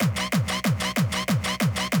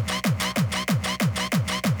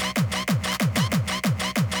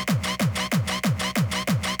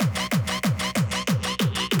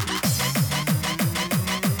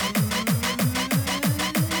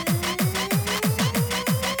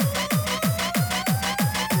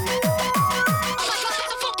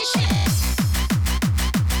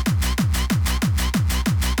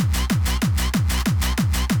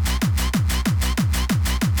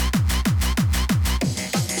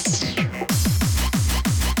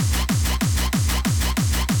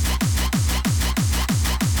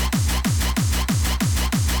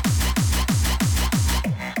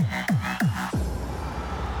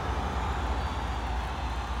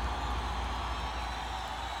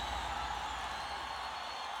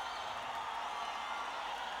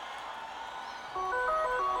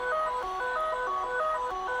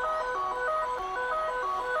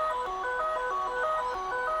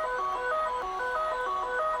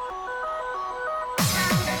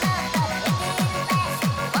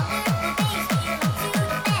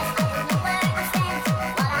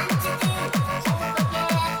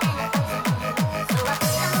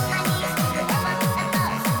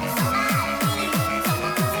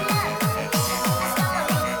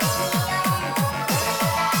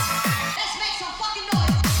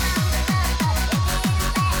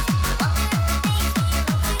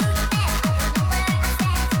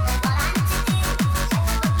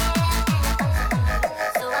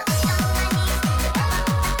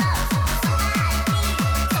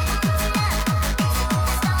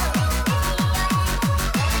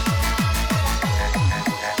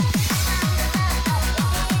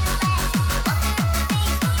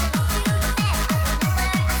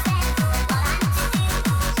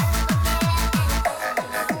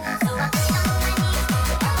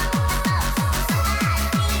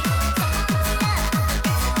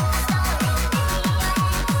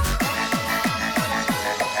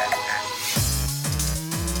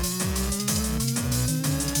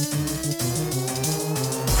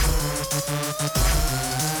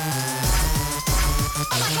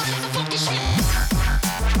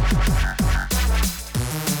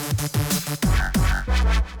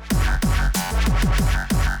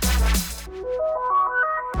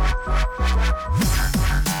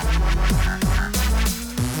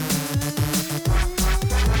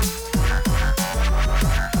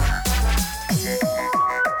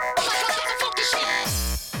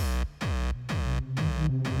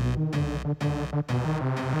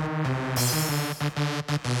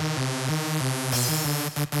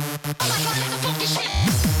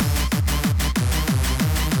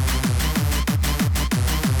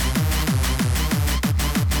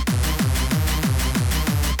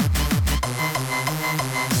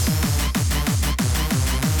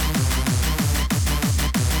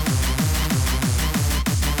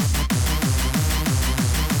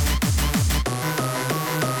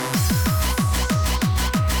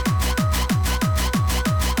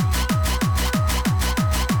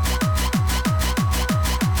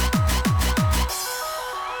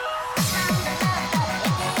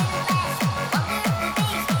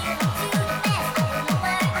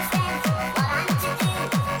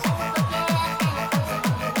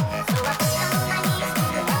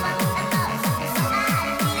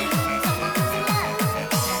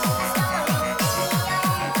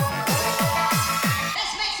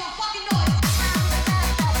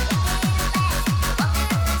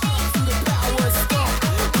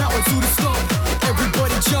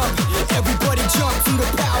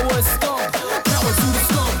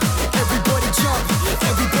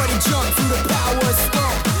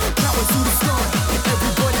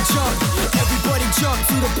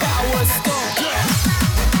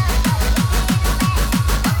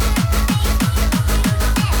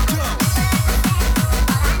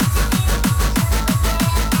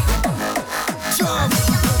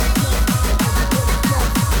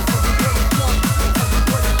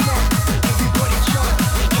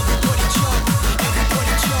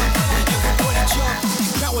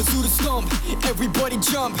stomp, everybody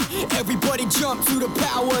jump to the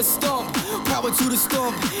power stomp, power to the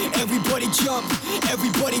stomp, everybody jump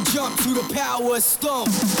to the power stomp.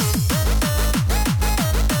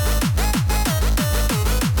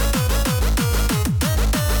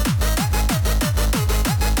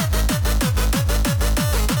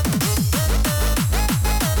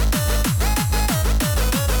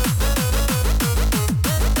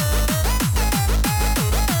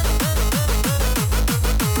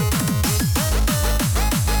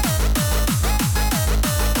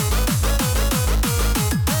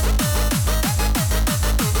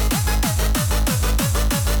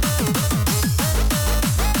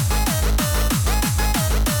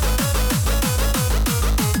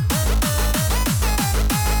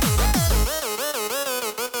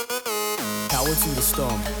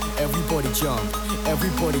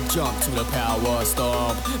 Everybody jump to the power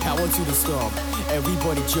stomp, power to the stomp.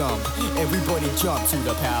 Everybody jump to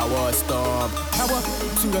the power stomp, power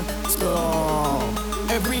to the stomp.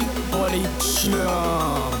 Everybody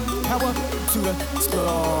jump, power to the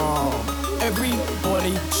stomp.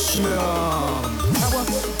 Everybody jump, power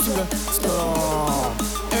to the stomp.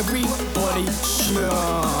 Everybody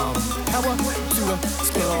jump, power to the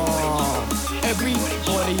stomp.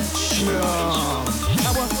 Everybody jump,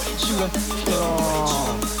 power to the stomp.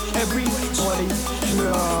 Everybody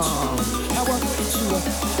jump, power to the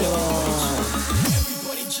stomp.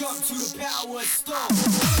 Everybody jump to the power stomp.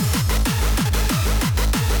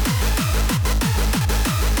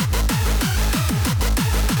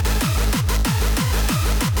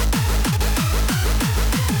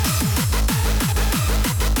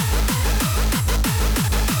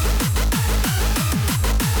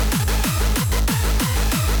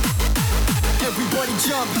 Everybody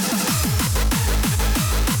jump.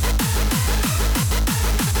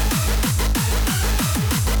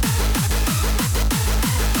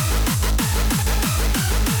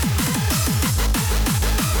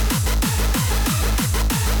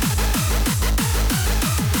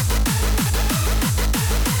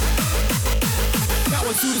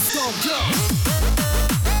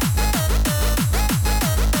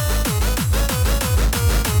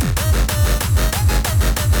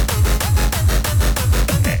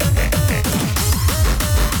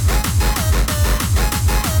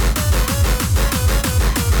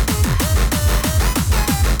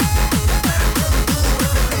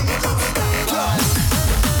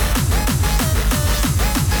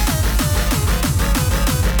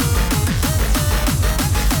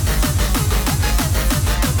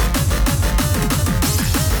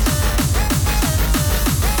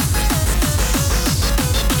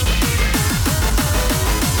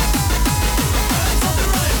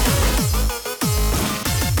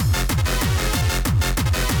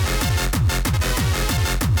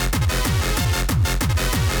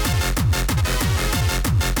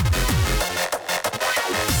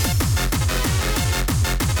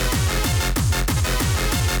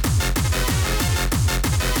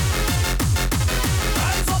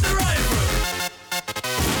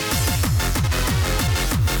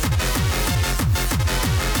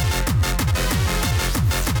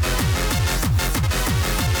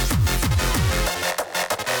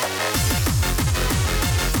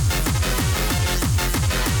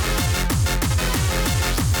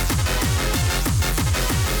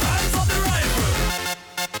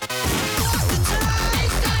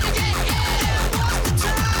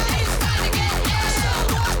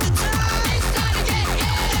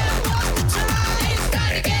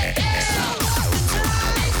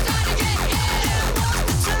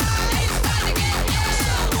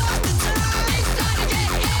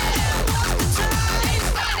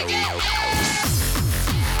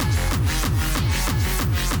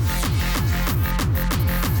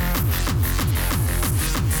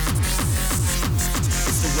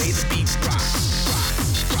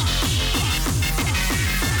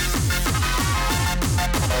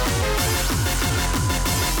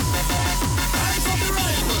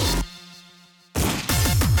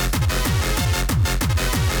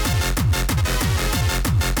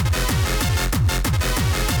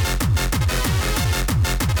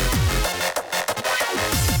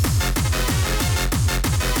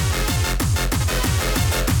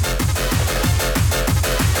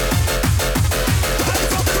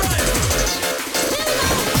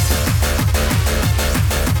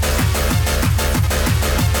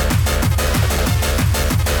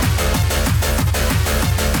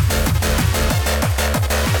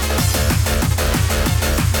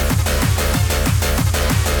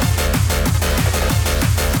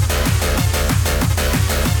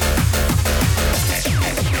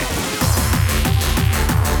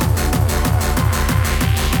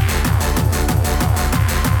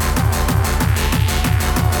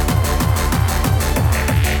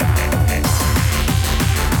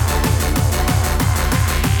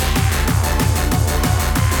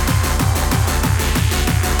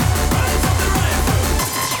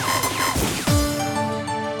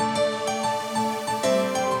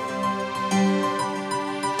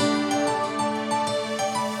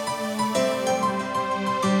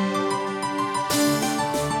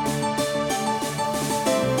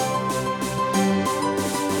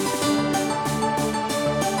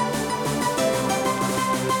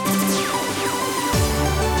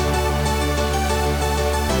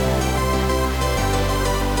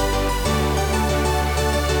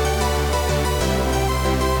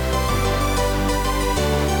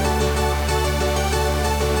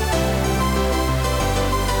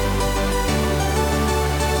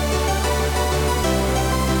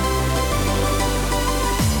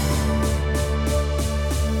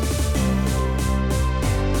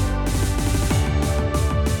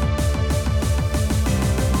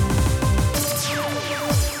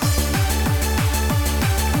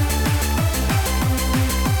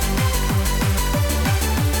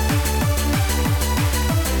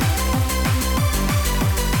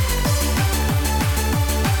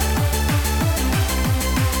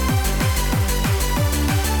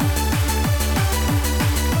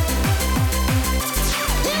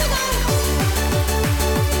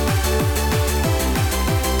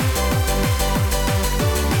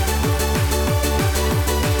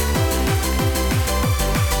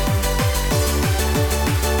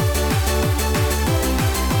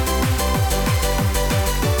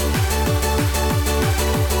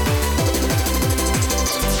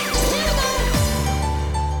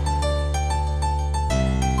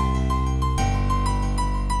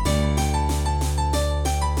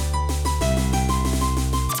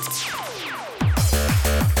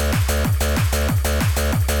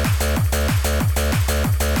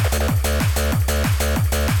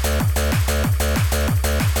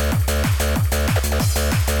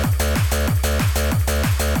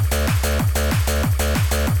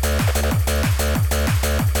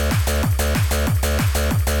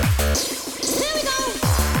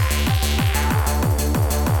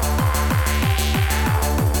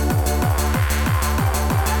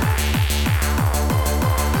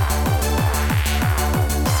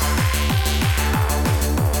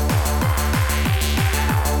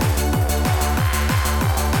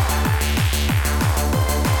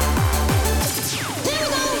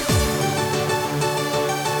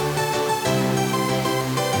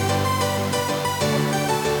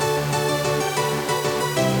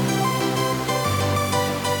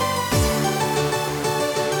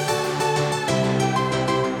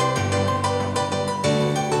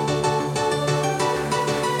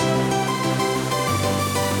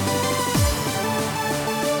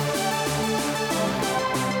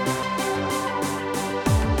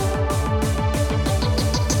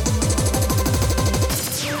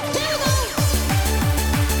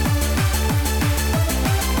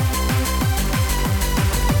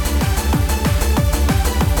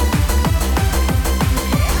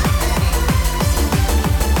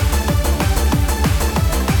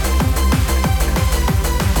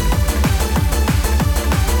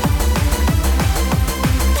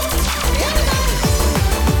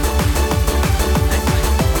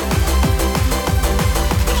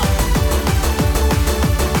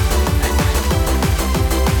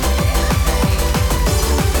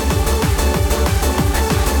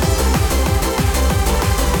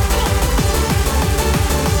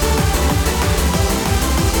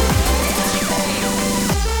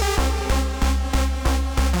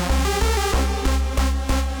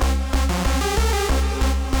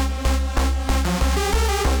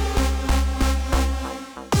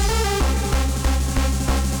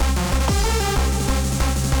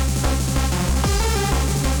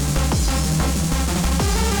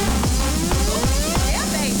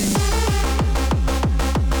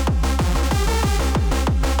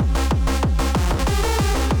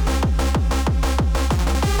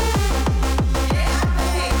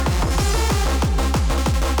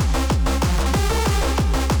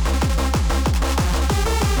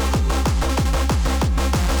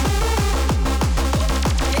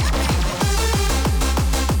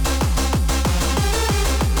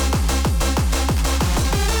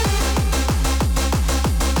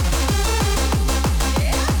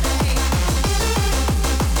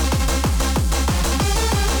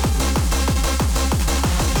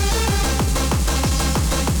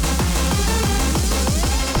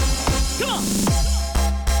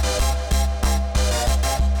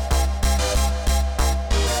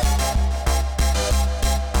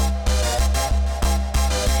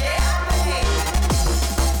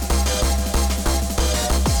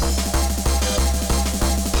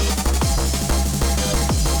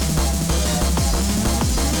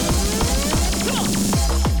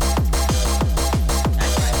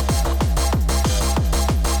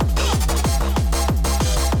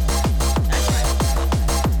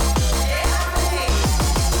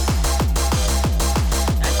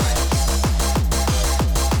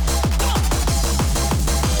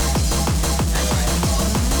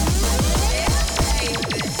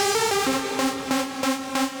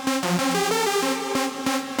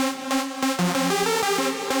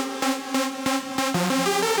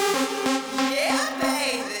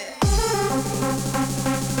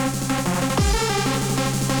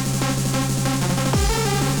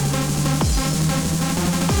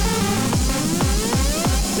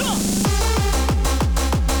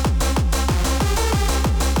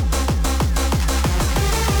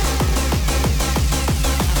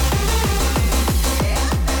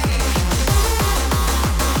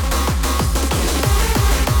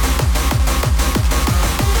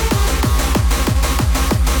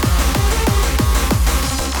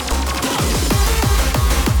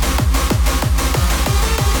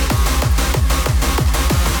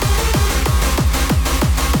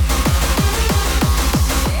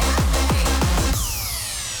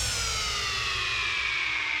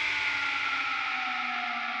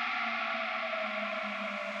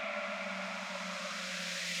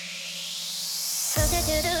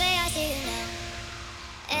 Closer to the way I see you now,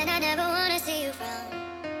 and I never wanna see you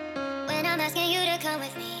frown. When I'm asking you to come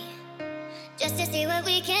with me, just to see what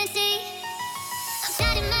we can see. I'm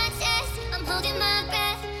shutting my chest, I'm holding my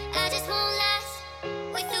breath. I just won't last.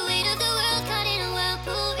 With the weight of the world caught in a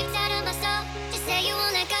whirlpool, ripped out of my soul. Just say you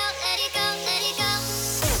won't let go, let it go, let it go.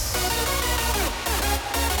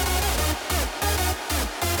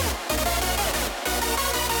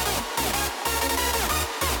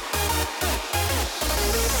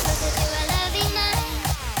 Closer to our loving mind,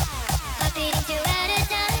 heart beating 2 at a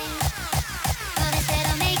time. Promise that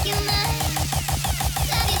I'll make you mine.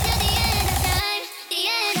 Love you till the end of time, the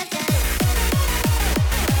end of time.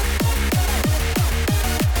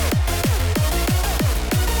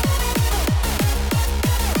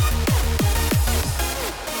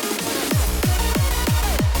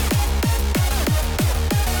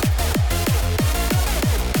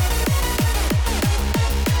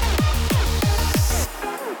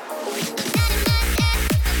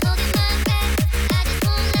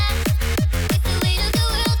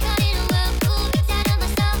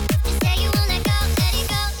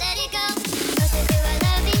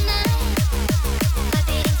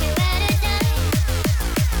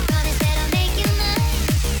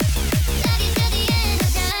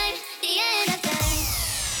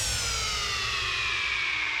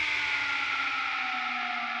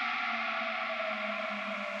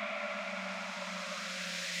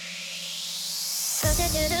 Closer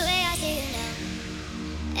to the way I see you now,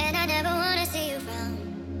 and I never wanna see you frown.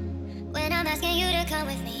 When I'm asking you to come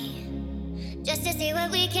with me, just to see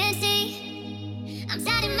what we can see. I'm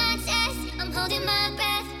tight in my chest, I'm holding my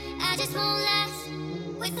breath. I just won't last.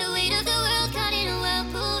 With the weight of the world caught in a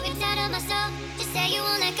whirlpool, ripped out of my soul. Just say you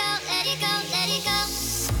won't let go, let it go, let it go.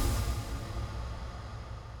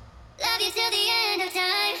 Love you till the end of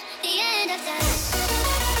time, the end of time.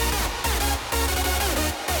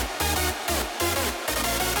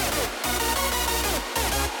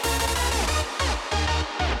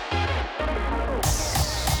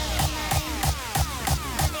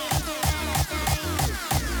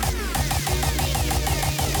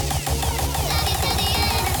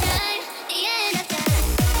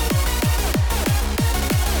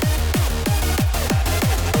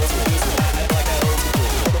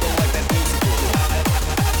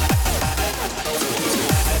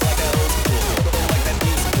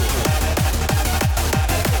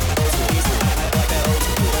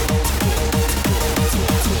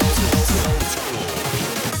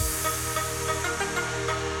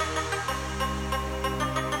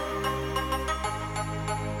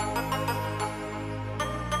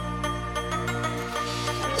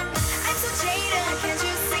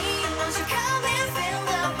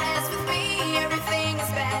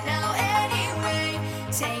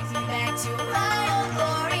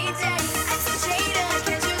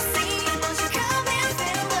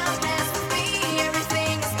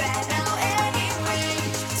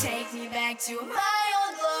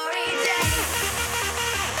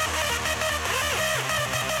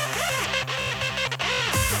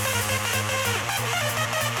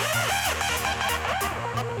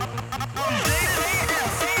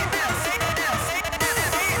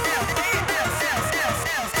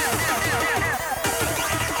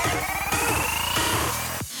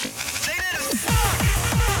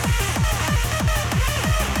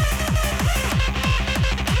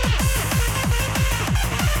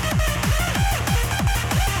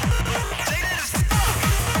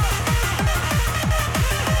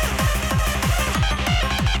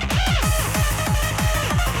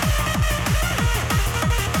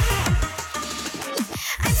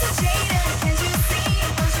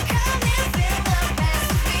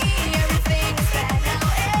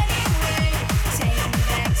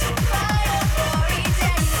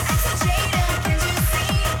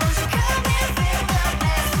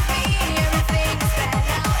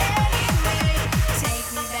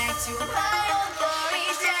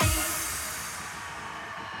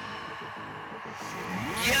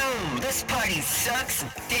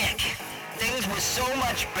 Sucks.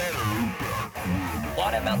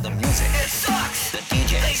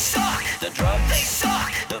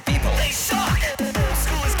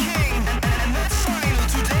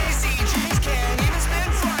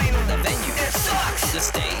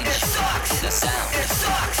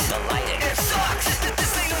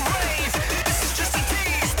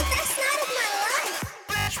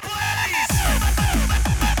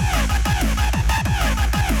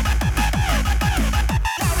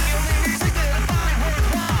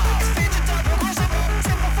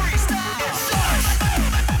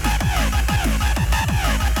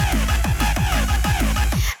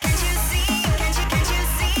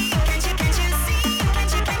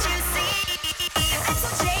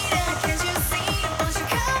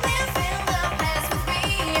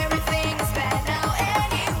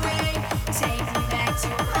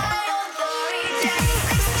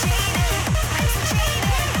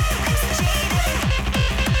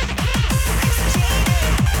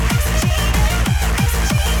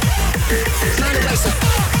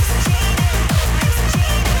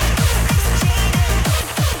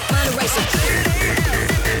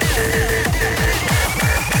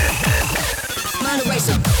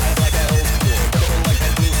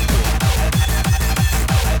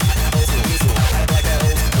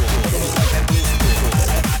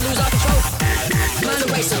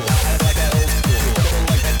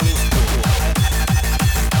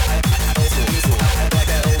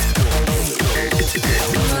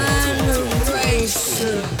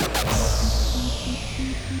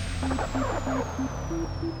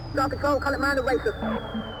 Start control, call it mind eraser.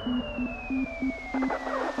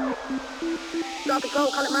 Start control,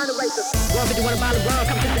 call it mind eraser. 151 a mile of wrong,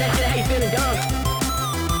 come to that shit, how you feeling dumb?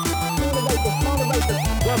 Mind eraser.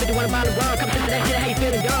 151 a mile of wrong, come to that shit, how you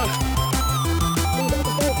feeling dumb? Start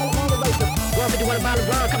control, call it mind eraser. 151 a mile of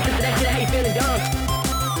wrong, come to that shit, how you feeling dumb?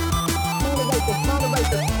 Mind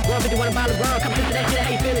eraser. 151 a mile of wrong, come to that shit, how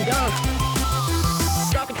you feeling dumb?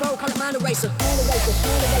 Start control, call it mind eraser. Mind eraser.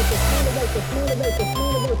 Mind eraser. Mind eraser.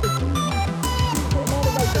 Mind eraser. Mind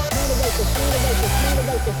eraser.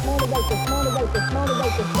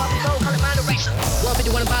 Start control, call it mind eraser.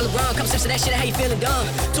 151 a mile of wrong, come to that shit, how you feeling dumb?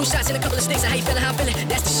 2 shots and a couple of sticks, how you feeling, how I'm feeling,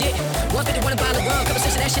 that's the shit. 151 a mile of wrong, come to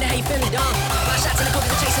that shit, how you feeling dumb? 5 shots and a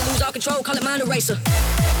couple of chase and lose all control, call it mind eraser.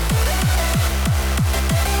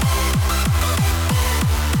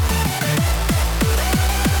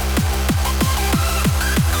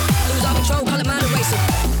 Control, call it mind eraser.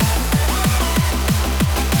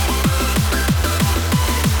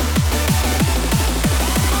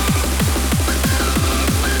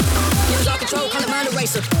 Lose all control, call it mind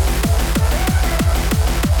eraser.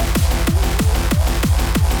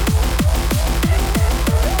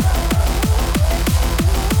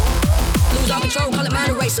 Lose all control, call it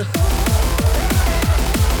mind eraser.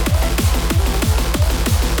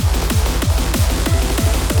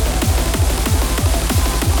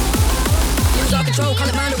 Control, call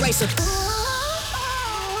it mind eraser.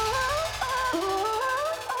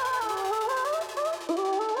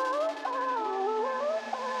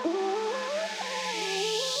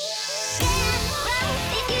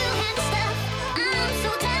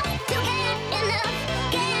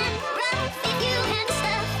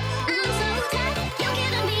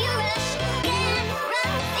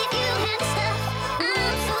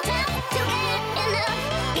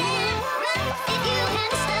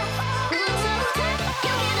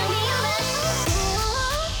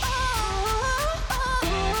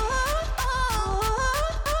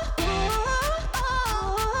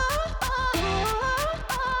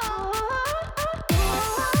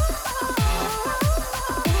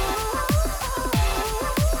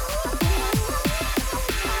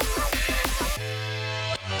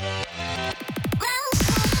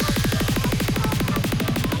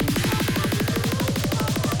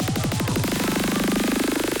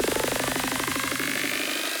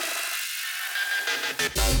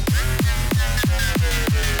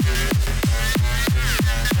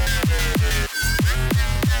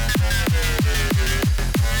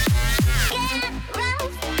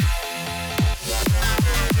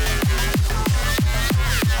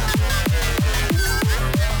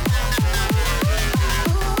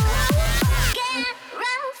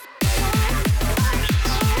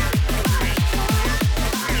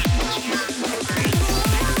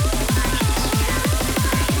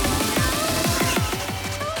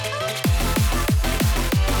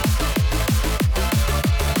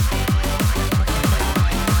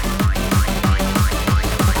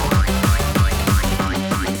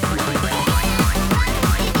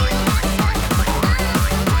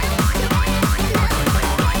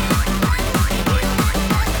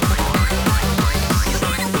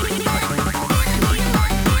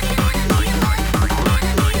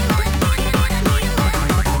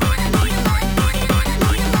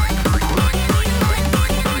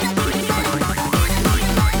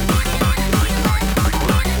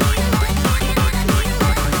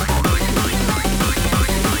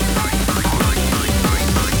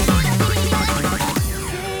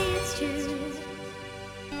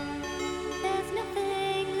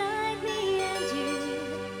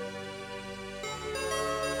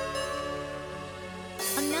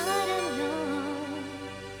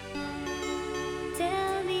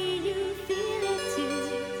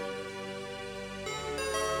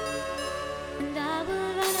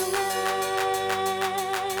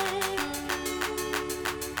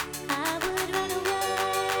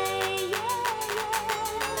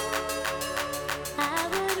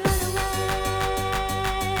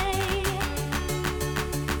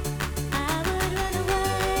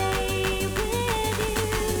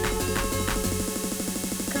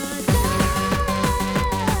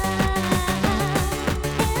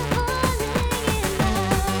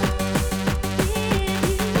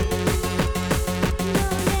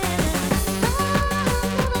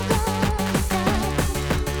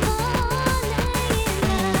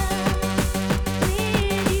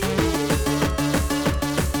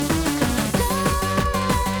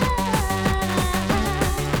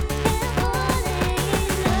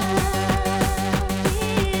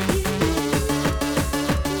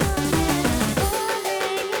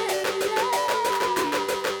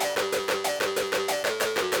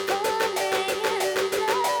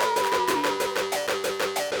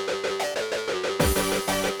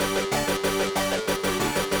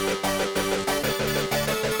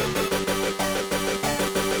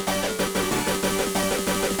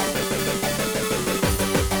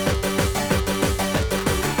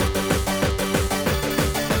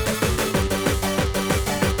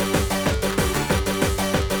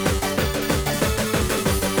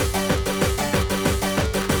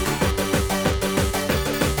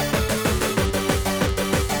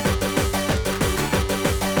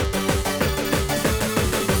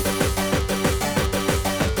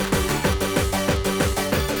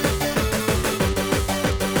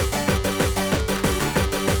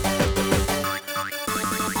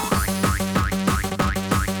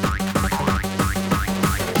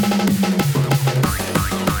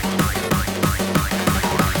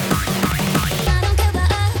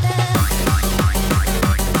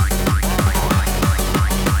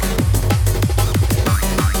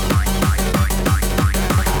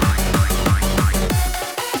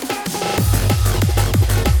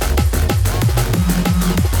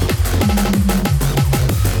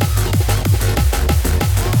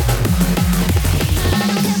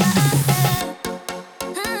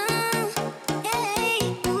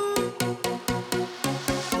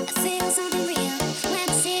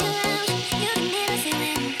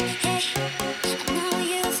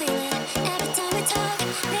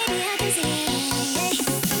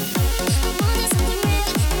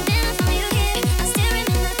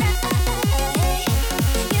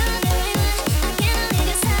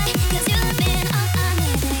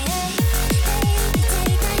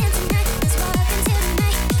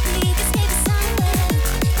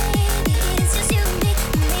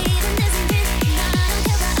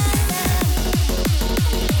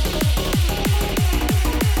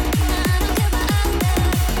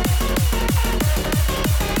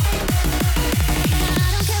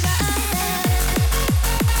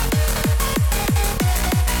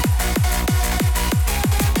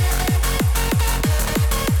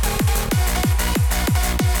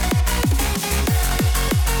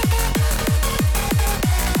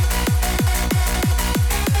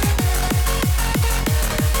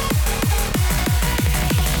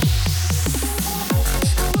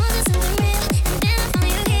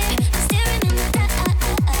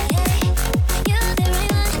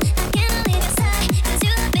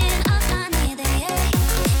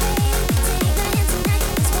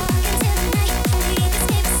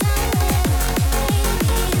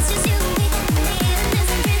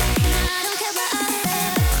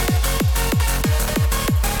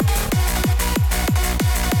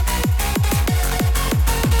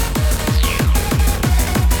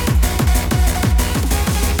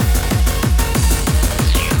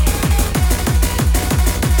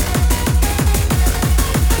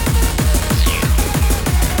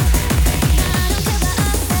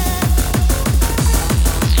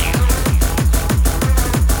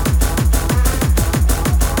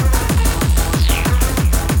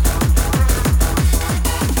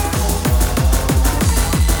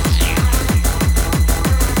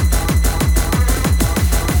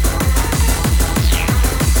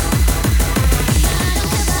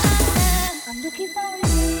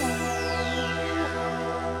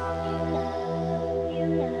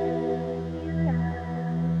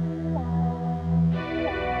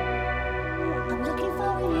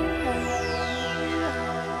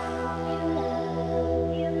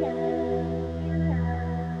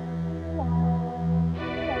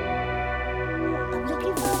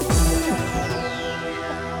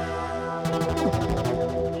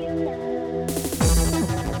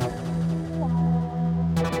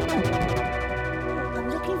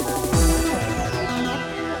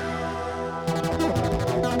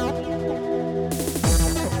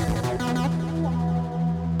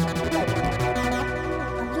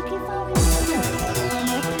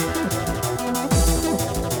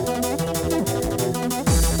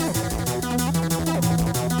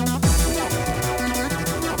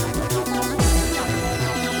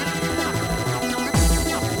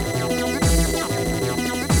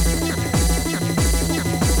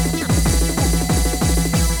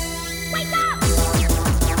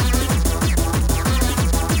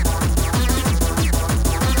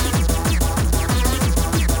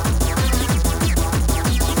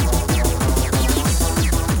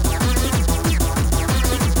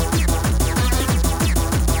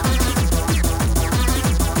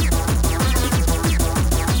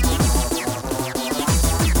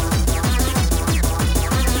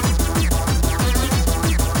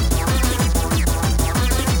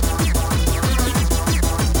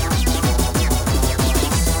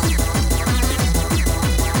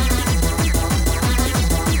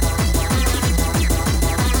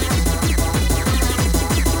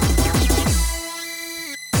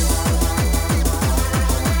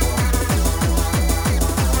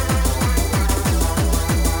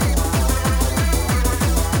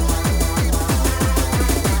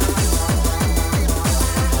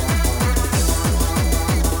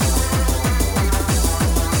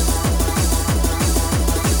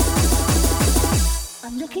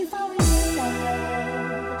 for you,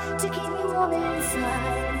 love, to keep me warm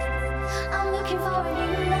inside. I'm looking for a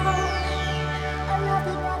new love, a love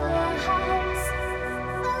that never hides,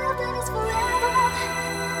 a love that is forever,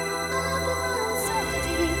 a love without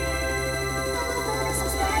uncertainty, a love that is so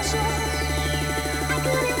special, I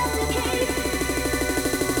couldn't replicate.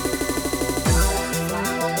 My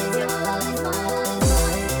love is your love is my love is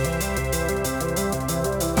mine.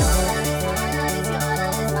 Your love is my love is my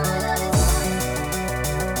love is mine.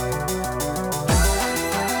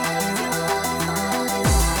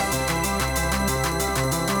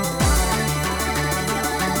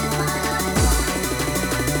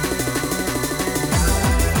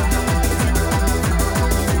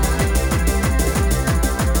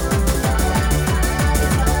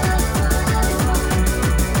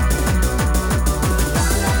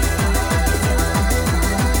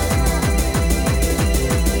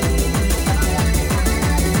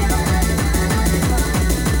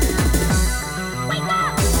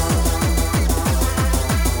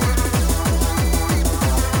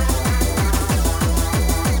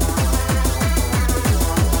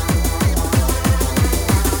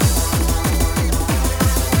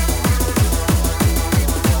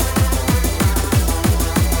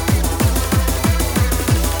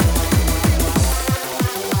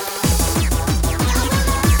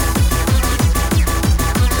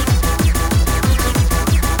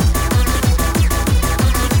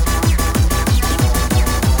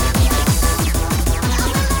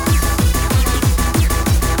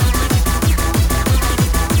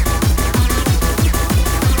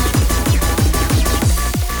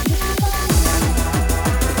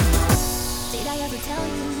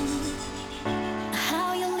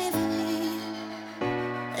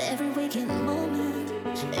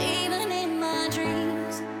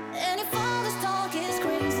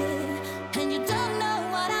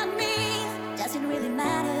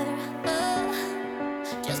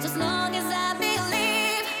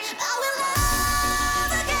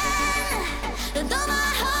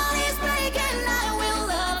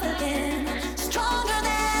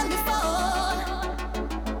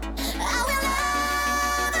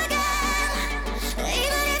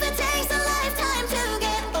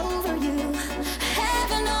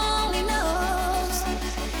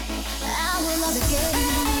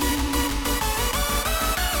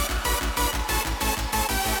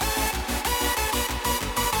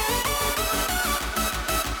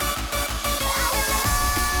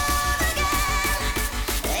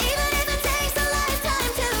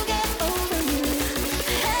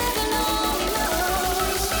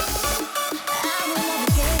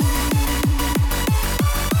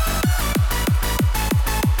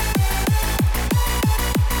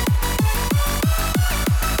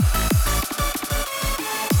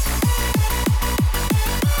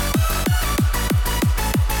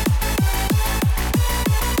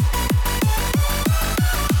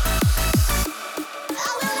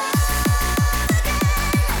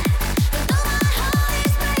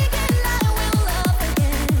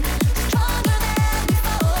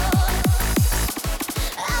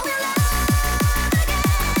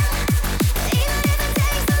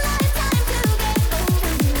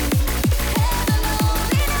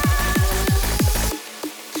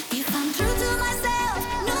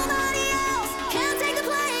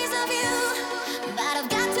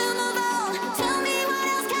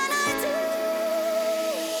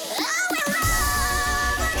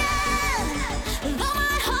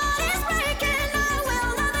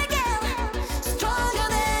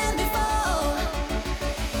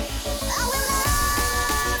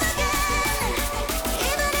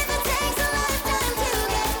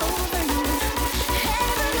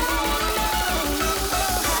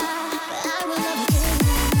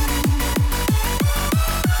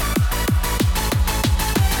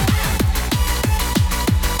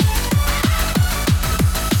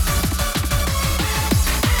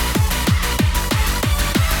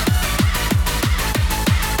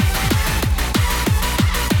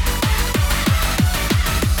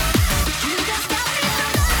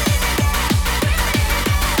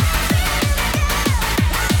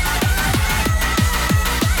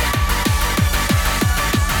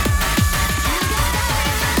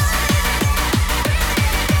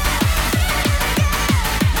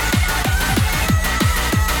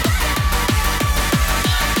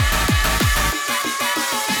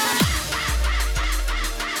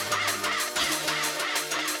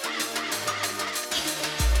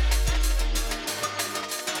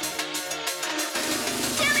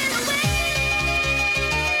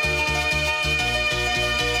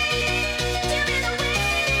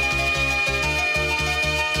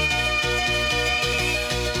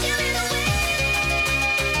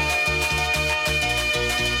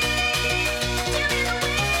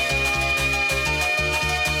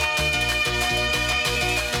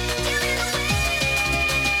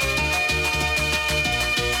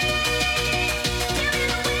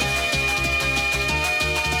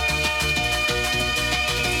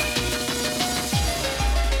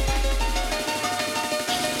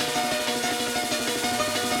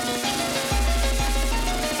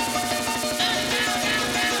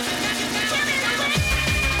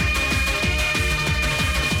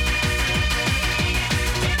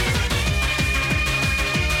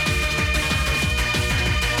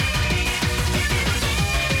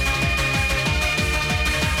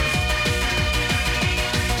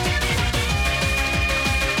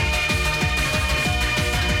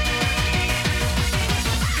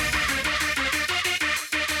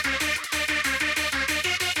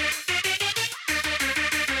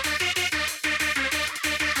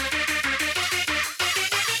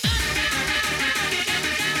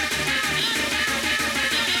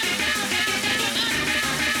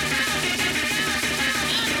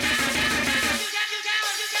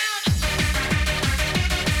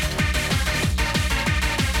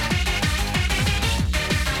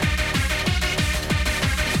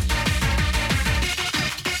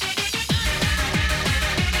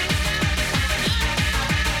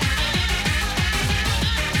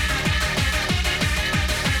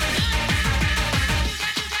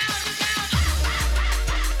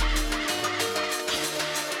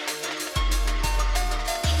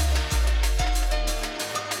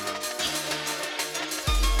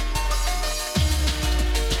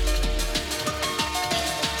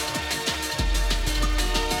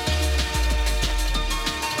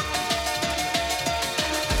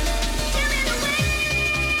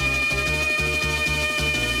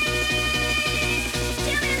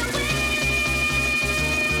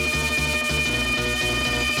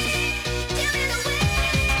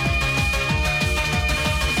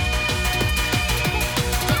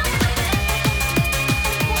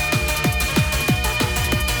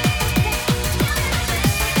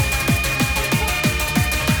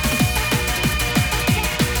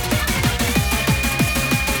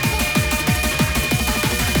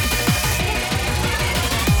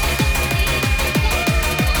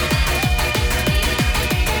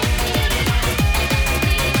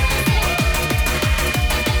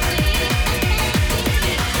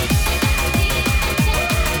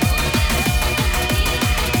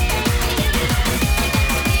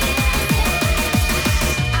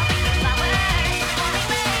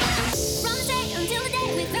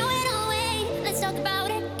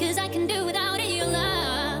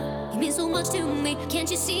 much to me. Can't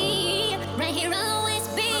you see? Right here I'll always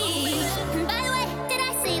be. And by the way, did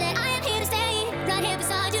I say that I am here to stay? Right here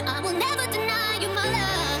beside you, I will never deny you my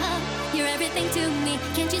love. You're everything to me.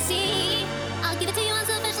 Can't you see? I'll give it to you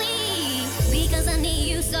unselfishly because I need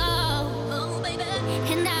you so. Oh baby,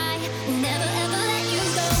 and I will never ever let you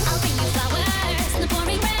go. I'll bring you flowers in the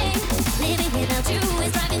pouring rain. Living without you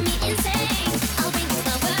is driving me insane. I'll bring you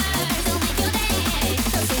flowers, it'll make your day.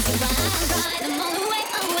 Those days you run, drive them all away,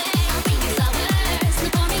 away. I'll bring you flowers in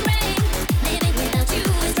the pouring rain. Living without you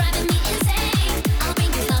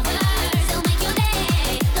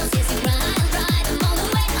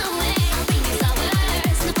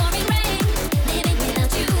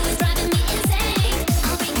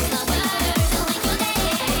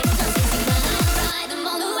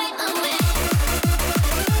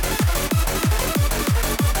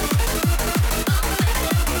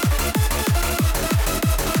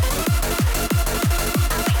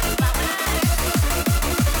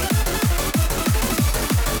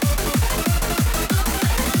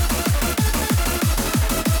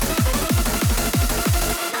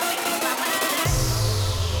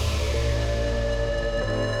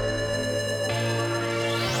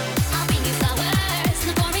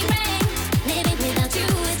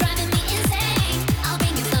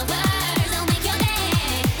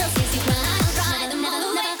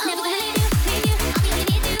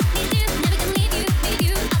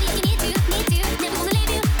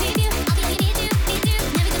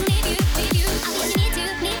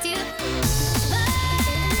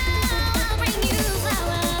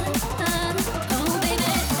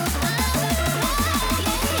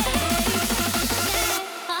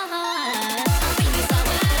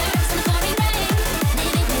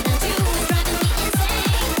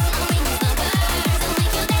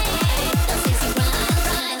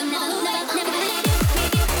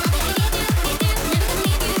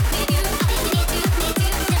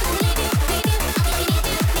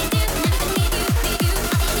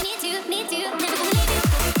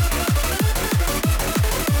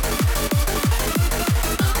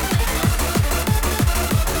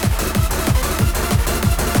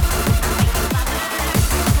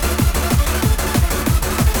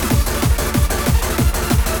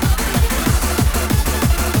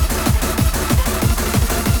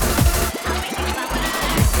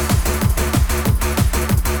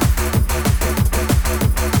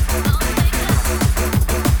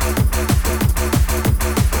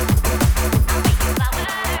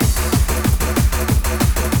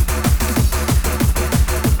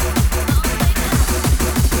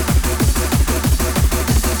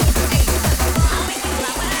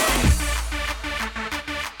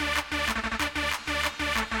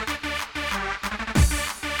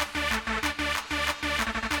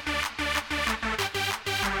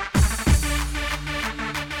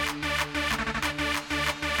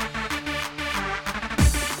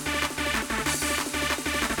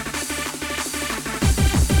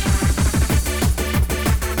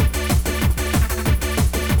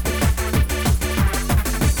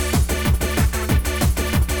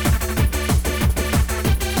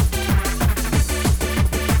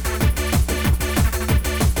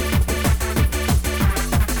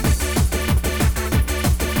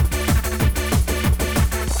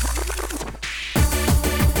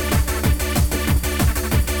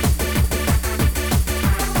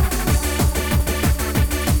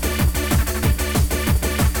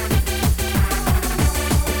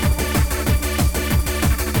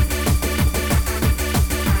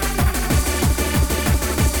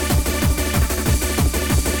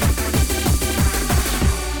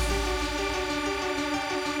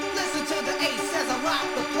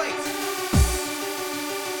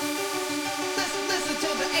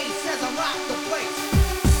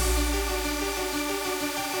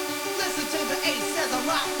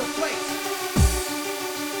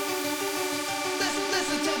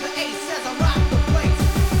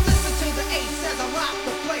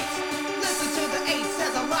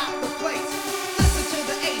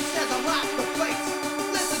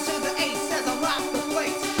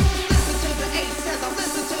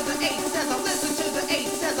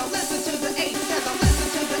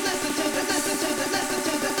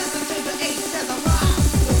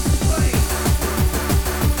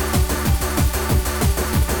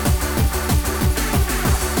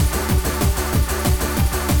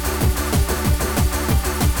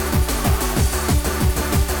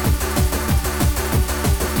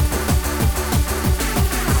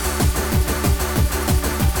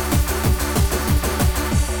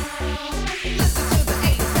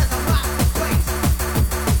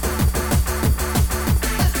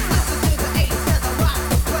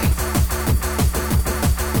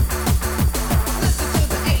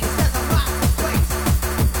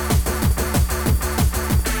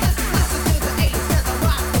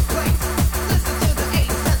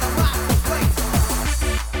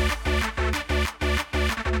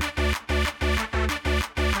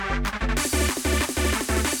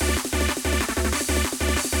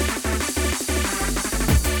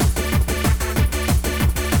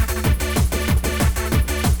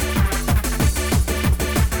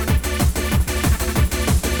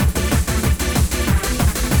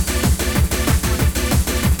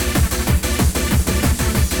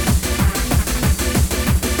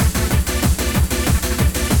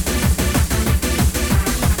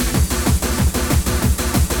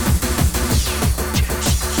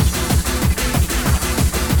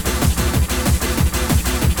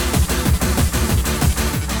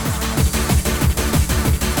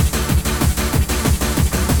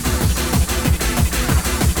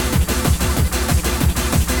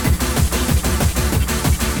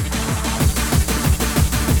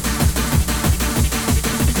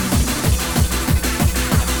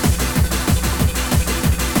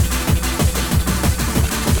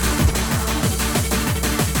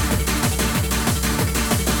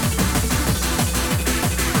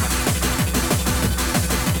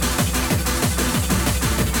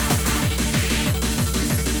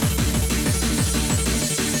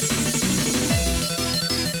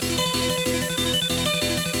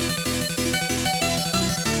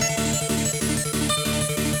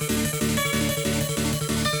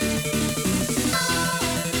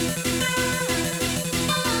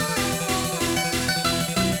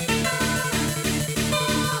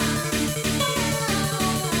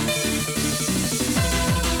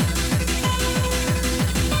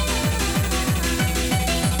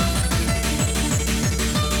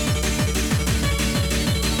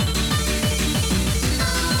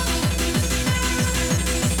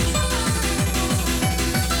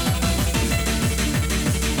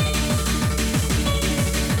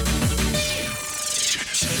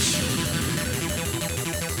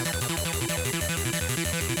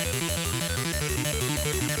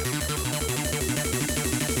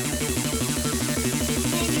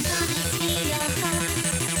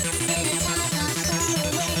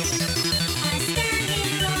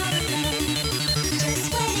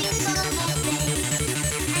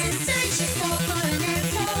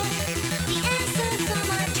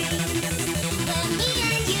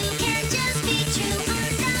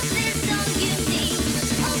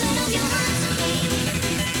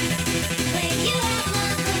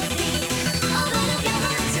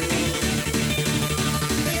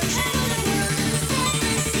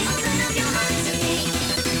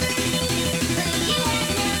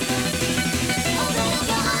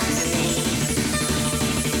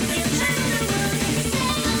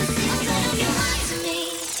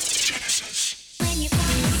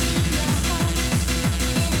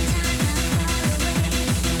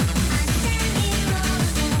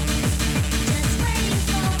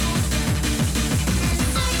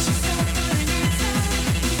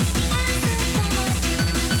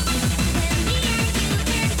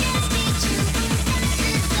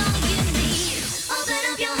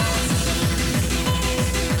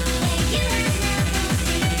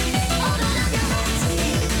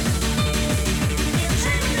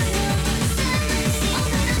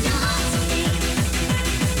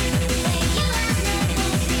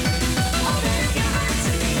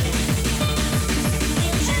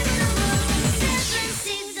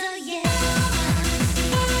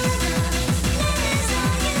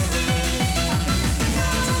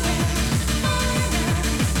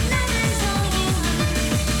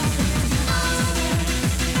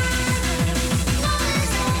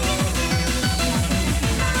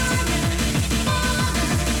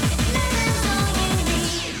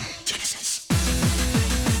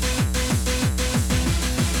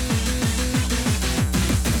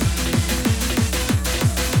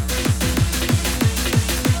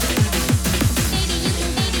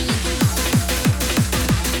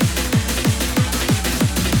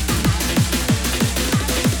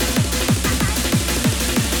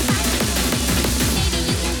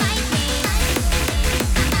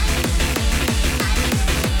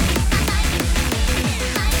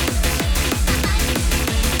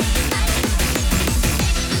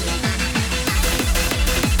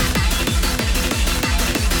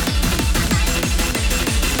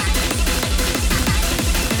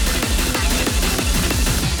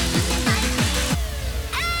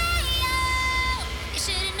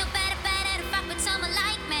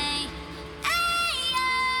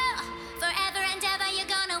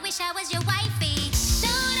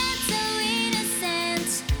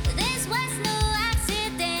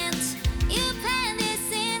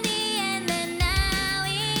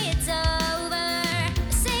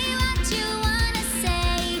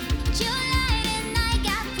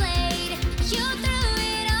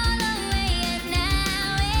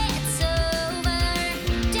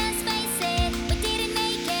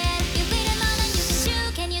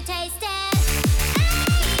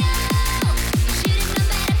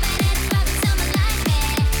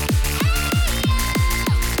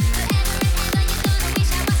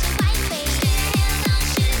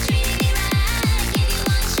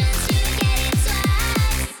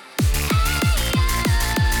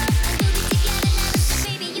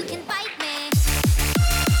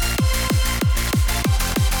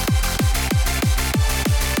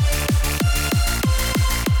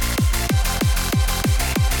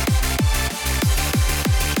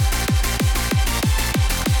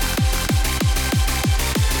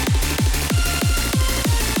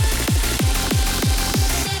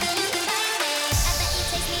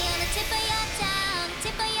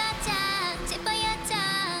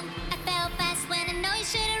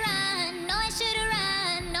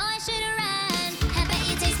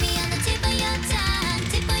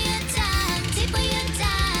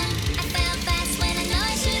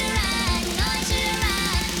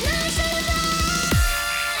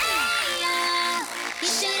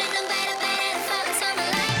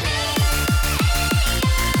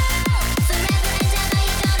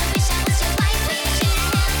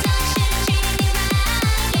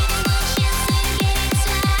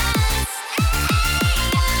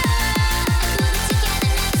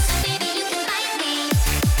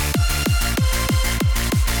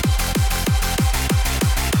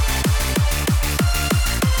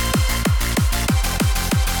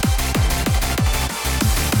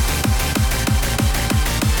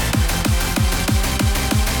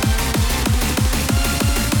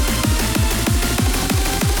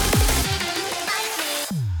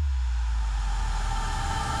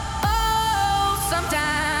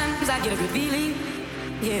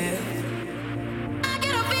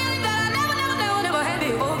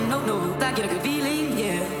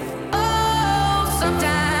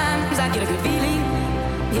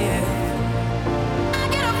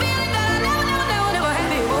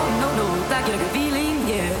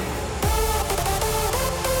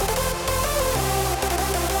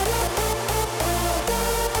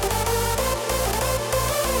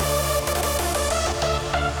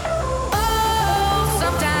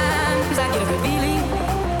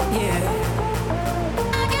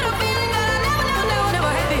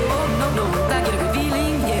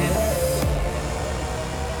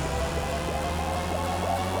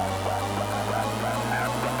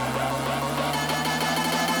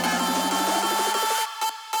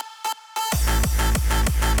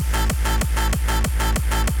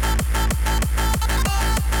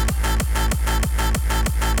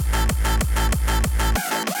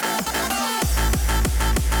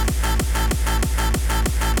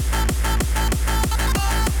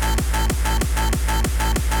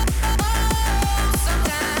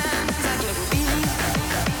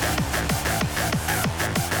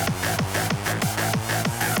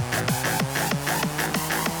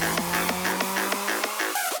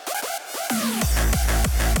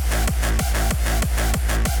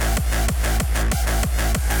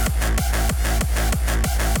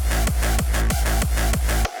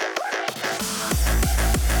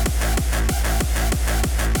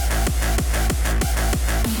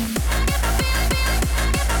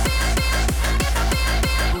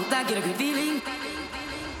get a good feeling.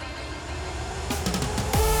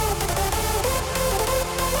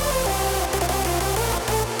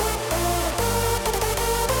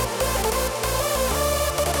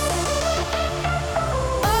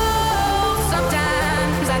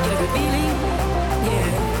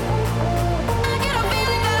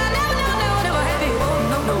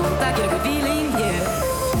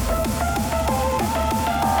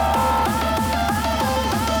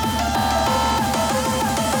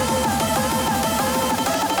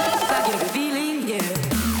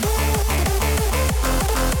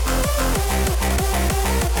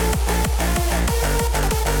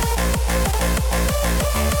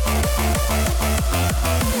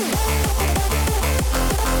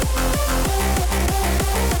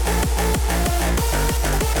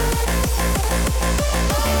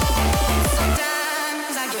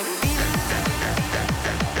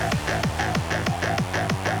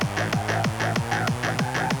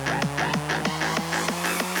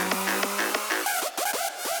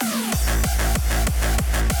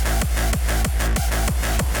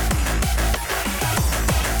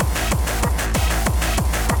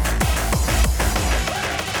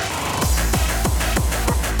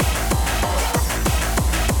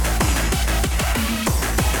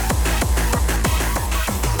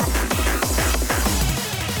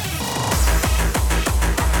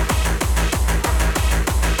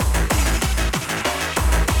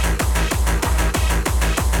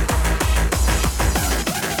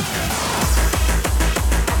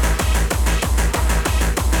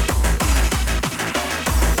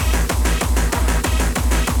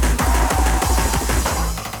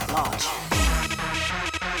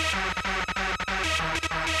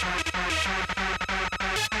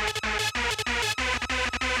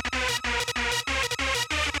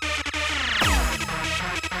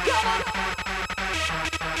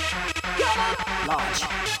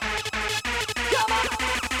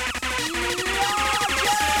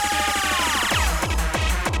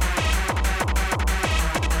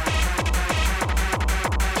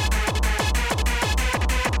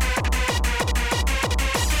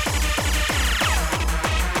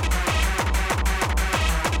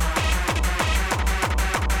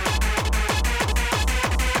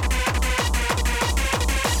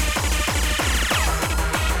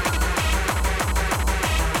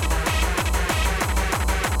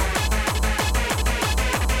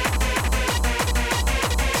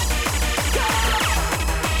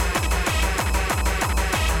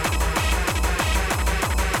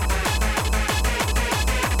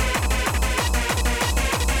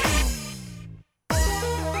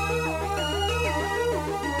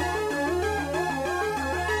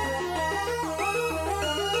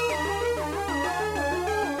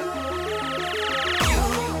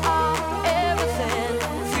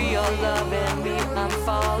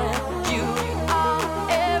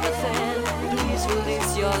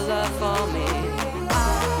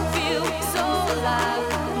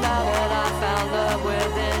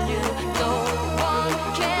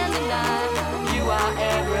 You are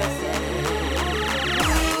everything.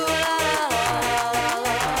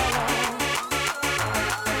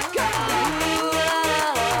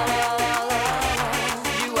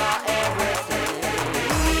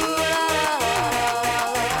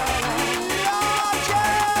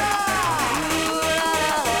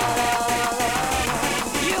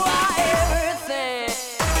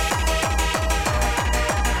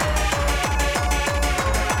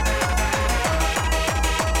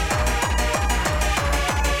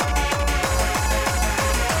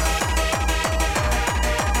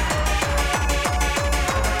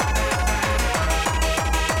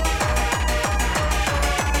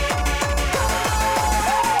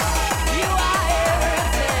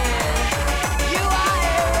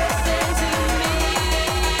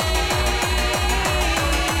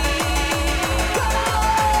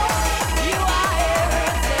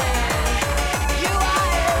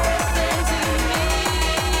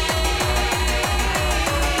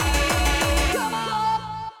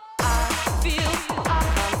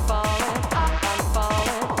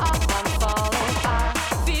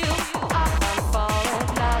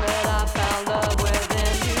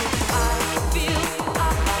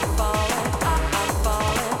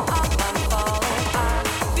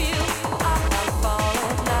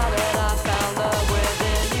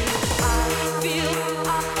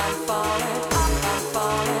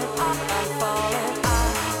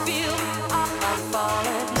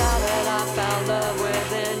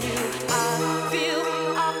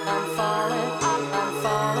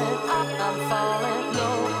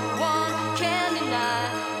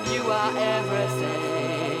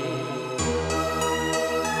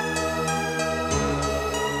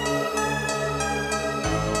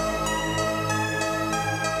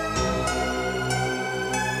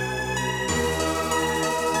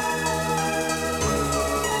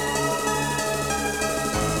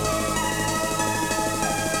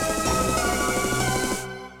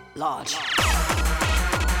 large.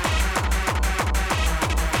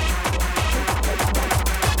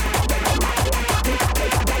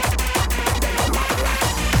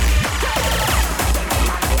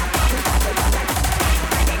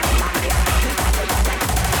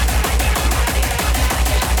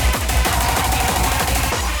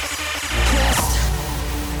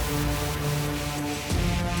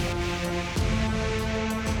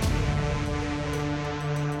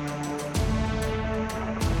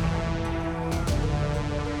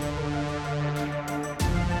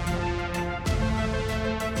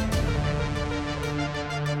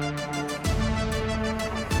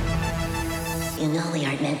 You know we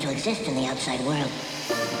aren't meant to exist in the outside world.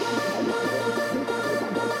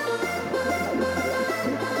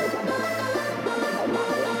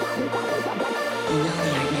 You know we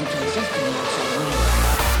aren't meant to exist in the outside world.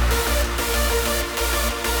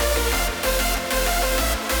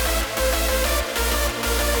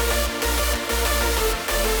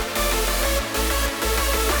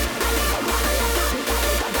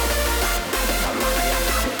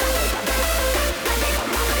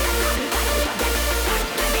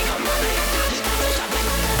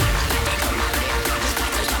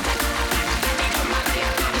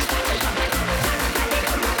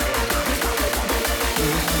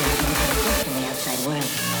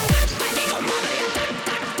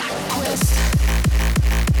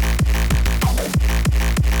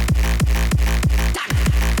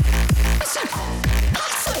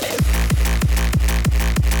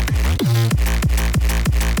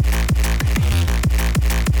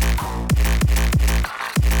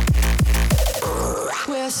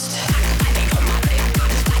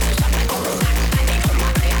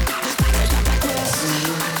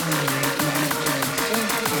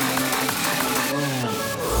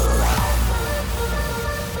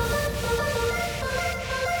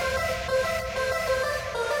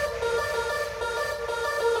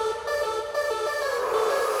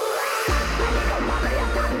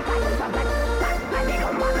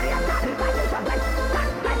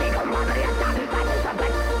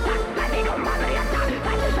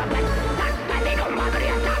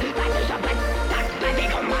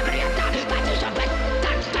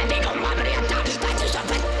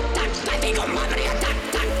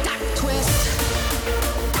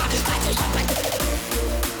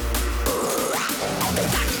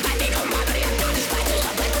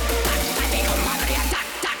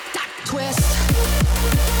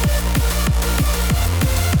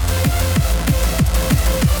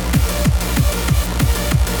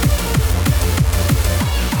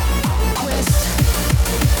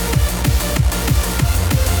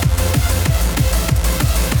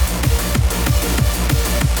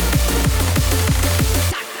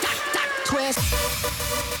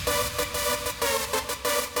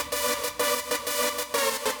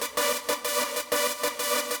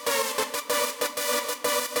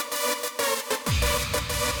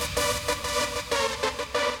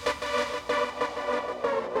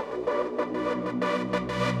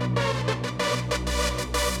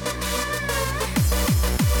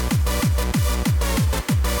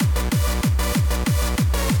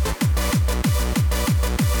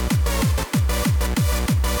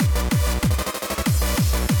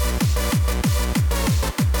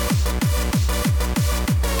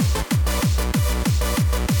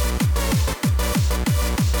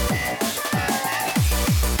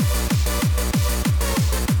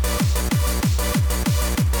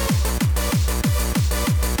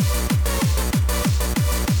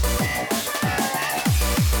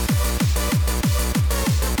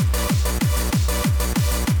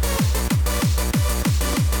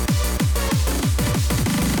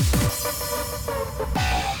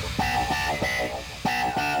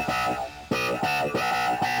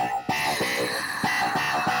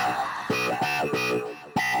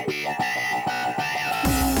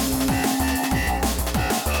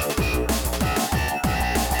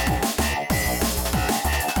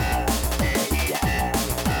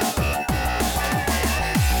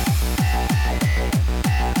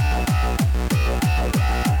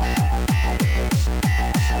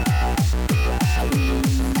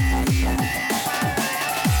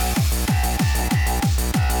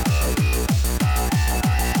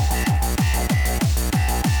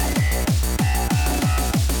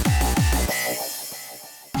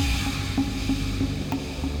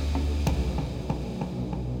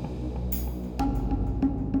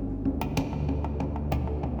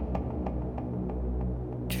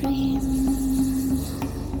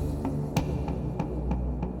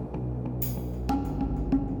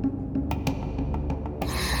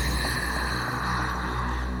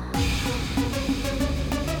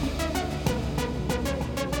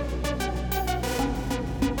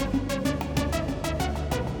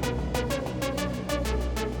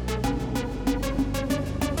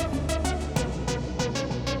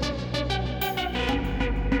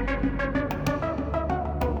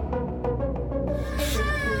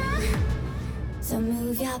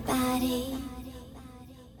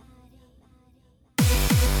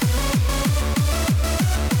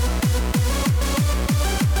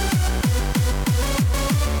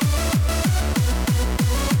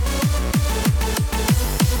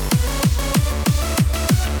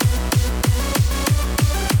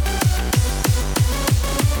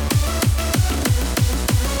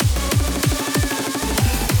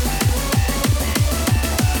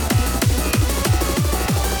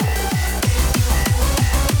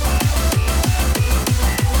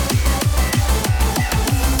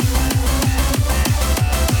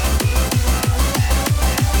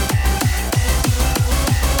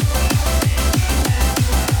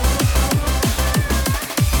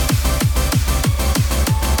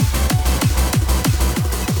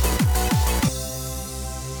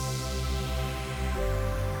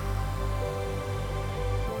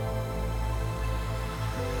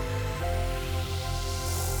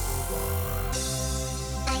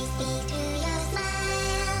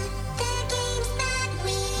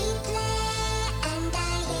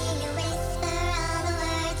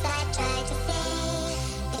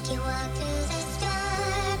 walk through the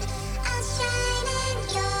storm, I'll shine in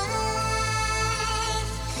your light.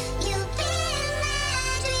 You'll be in my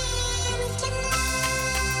dreams tonight.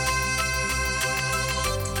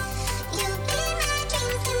 You'll be my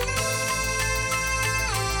dreams tonight.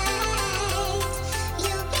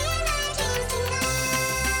 You'll be my dreams tonight.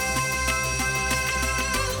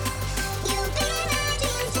 You'll be my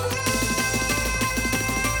dreams tonight.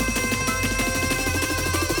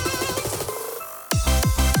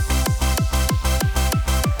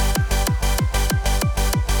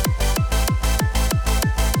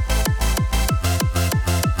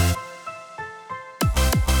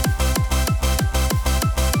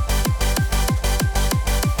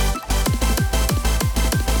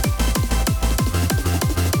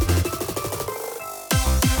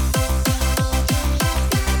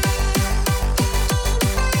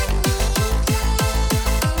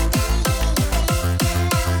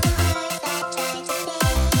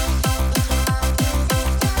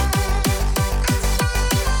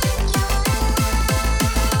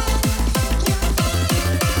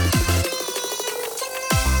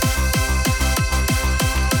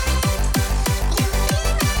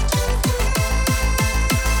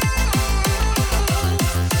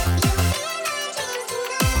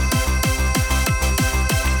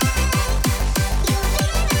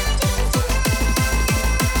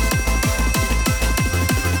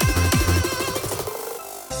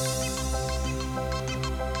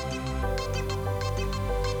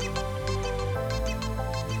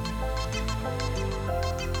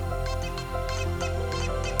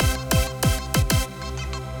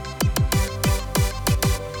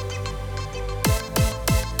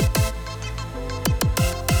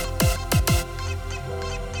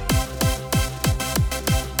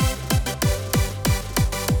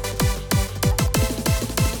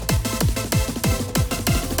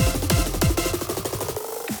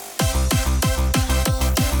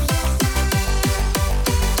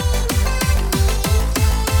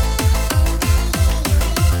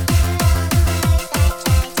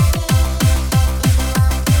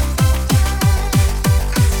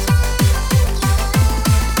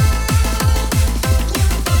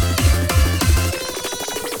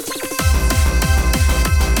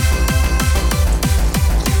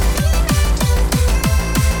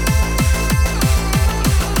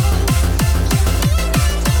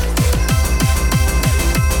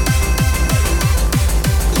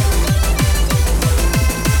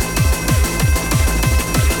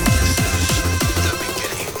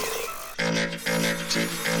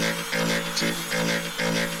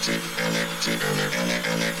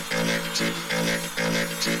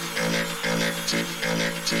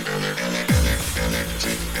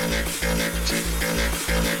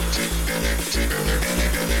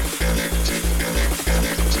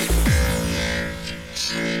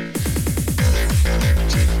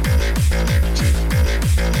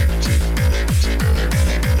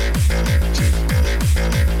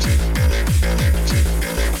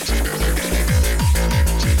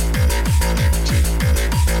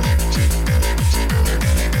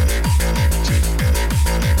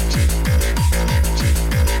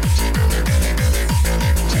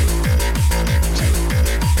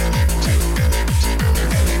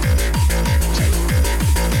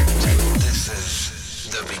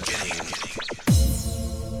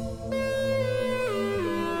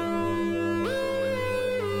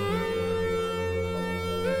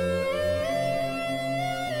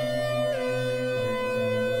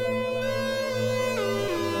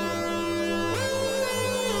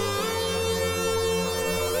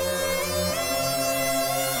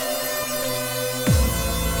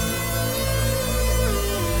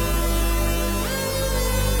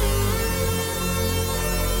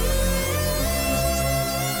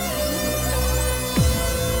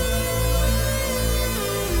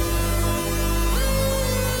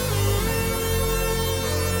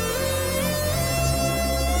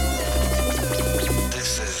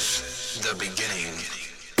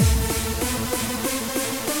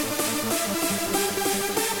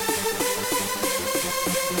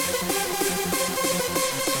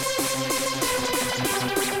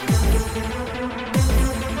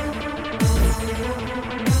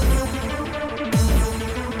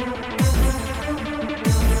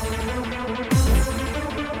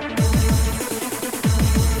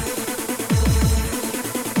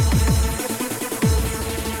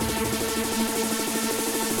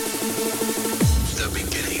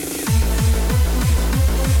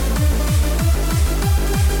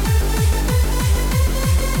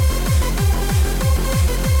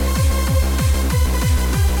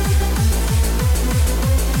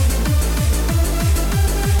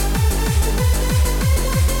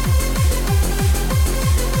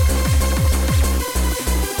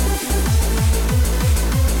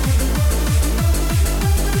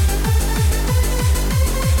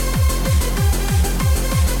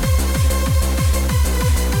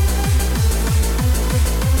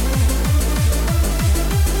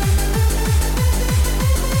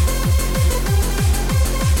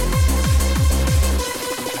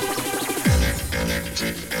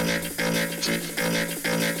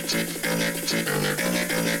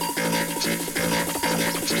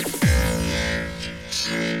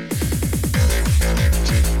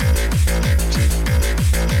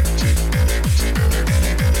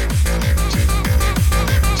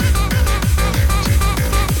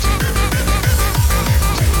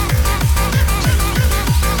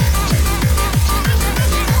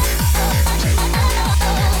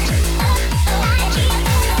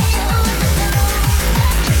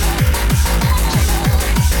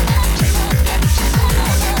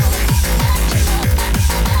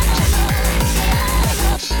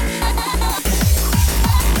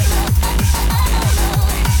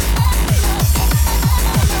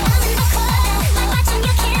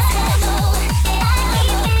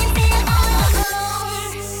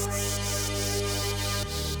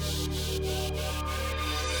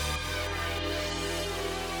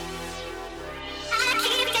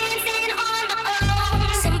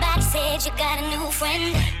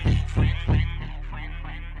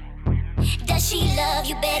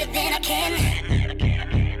 better than I can.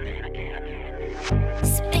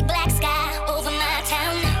 It's a big black sky over my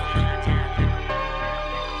town.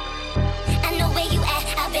 I know where you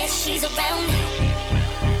at, I bet she's around.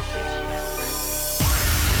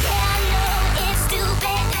 Yeah, I know it's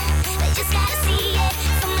stupid, but just gotta see it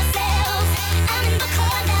for myself. I'm in the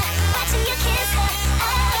corner, watching you kiss her.